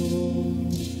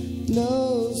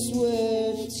 knows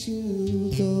where to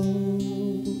go.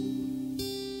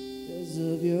 Because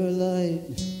of your light,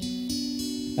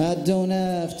 I don't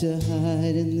have to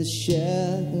hide in the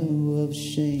shadow of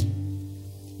shame.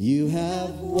 You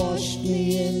have washed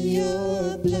me in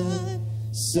your blood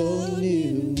so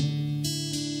new,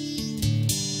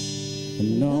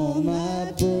 and all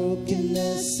my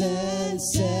brokenness and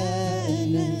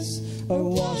sadness are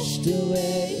washed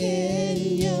away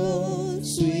in your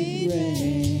sweet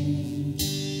rain.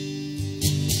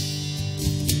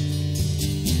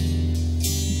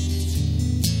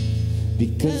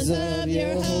 Because of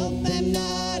your hope I'm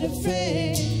not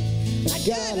afraid, I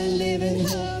got a living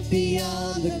hope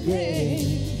beyond the grave.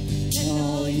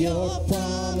 All your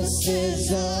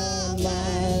promises are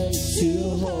mine to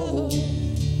hold,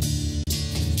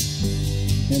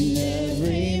 and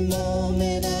every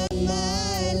moment of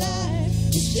my life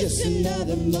is just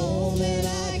another moment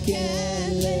I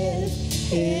can live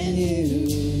in you.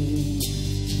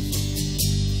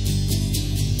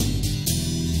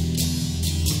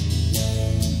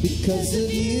 Because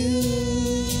of you,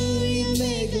 you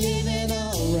make living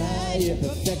alright. You're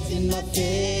perfecting my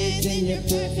faith in your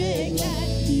perfect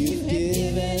life. You've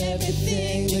given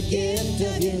everything the gift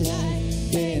of your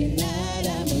life. Day and night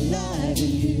I'm alive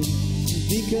in you.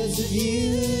 Because of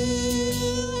you,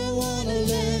 I want to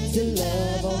learn to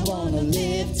love. I want to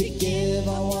live to give.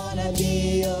 I want to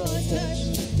be your touch,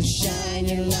 to shine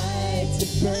your light, to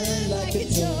burn like a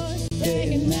torch.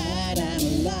 Day and night I'm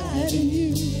alive in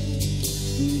you.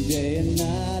 Day and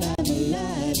night I'm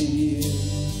alive in you.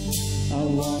 I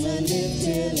want to live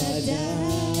till I die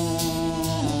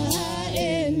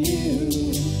in you.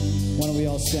 Why don't we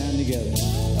all stand together?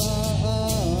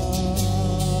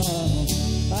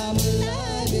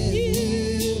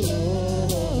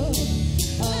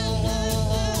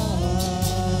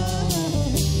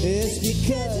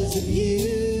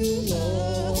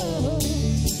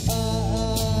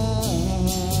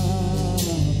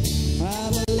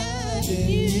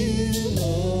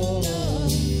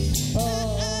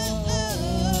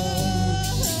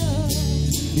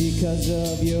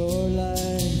 your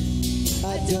light.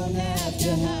 I don't have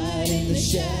to hide in the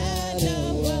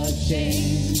shadow of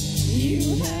shame.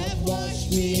 You have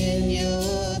washed me in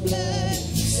your blood,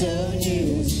 so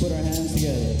new. Let's put our hands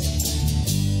together.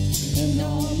 And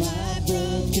all my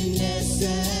brokenness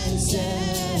and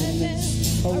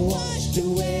sadness are washed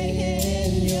away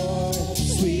in your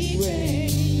sweet rain.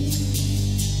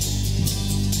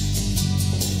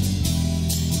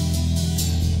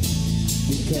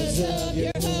 Because of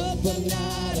your hope, I'm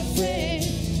not afraid.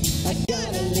 I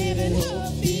got a living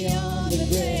hope beyond the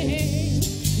grave.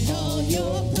 All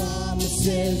your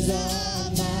promises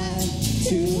are mine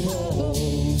to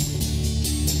hold.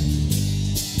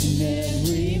 And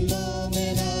every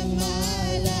moment of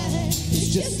my life is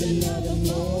just another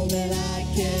moment I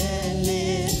can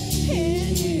live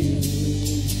in you.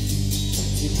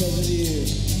 Because of you.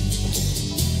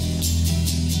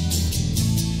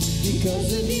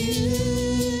 Because of you,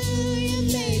 you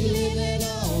make living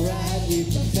alright. You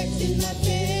perfected my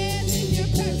faith in your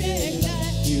perfect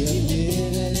life. You have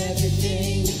given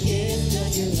everything the gift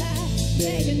of your life.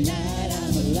 Day and night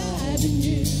I'm alive in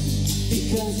you.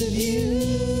 Because of you,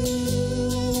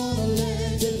 I wanna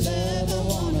learn to love. I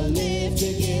wanna live to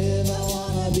give. I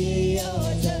wanna be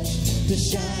your touch, to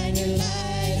shine your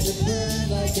light, to burn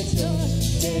like a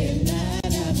torch. Day and night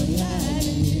I'm alive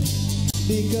in you.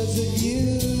 Because of you,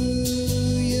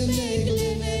 you make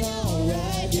living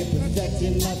alright. You're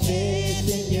perfecting my faith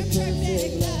in your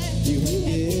perfect life. You have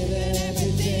given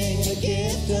everything the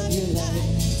gift of your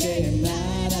life. Day and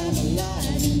night I'm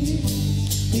alive in you.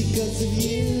 Because of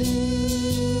you,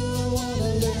 I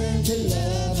wanna learn to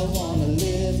love. I wanna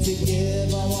live to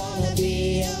give. I wanna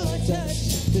be your touch,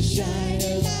 to shine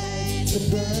your light, to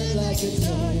burn like a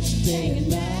torch. Day and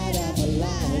night I'm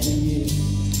alive in you.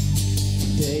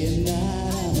 Day and night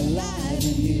I'm alive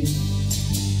in you.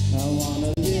 I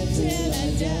wanna live till I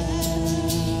die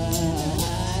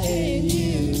in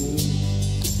you.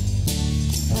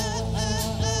 Oh,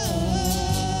 oh, oh,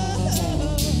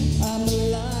 oh. I'm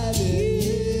alive in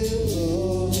you.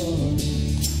 Oh, oh,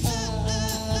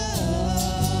 oh.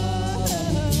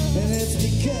 And it's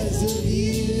because of you.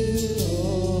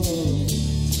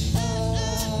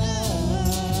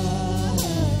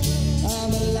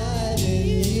 I'm alive in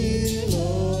you,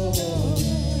 Lord.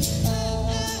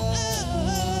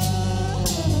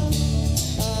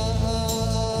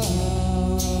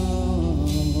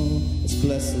 Let's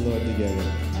bless the Lord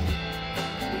together.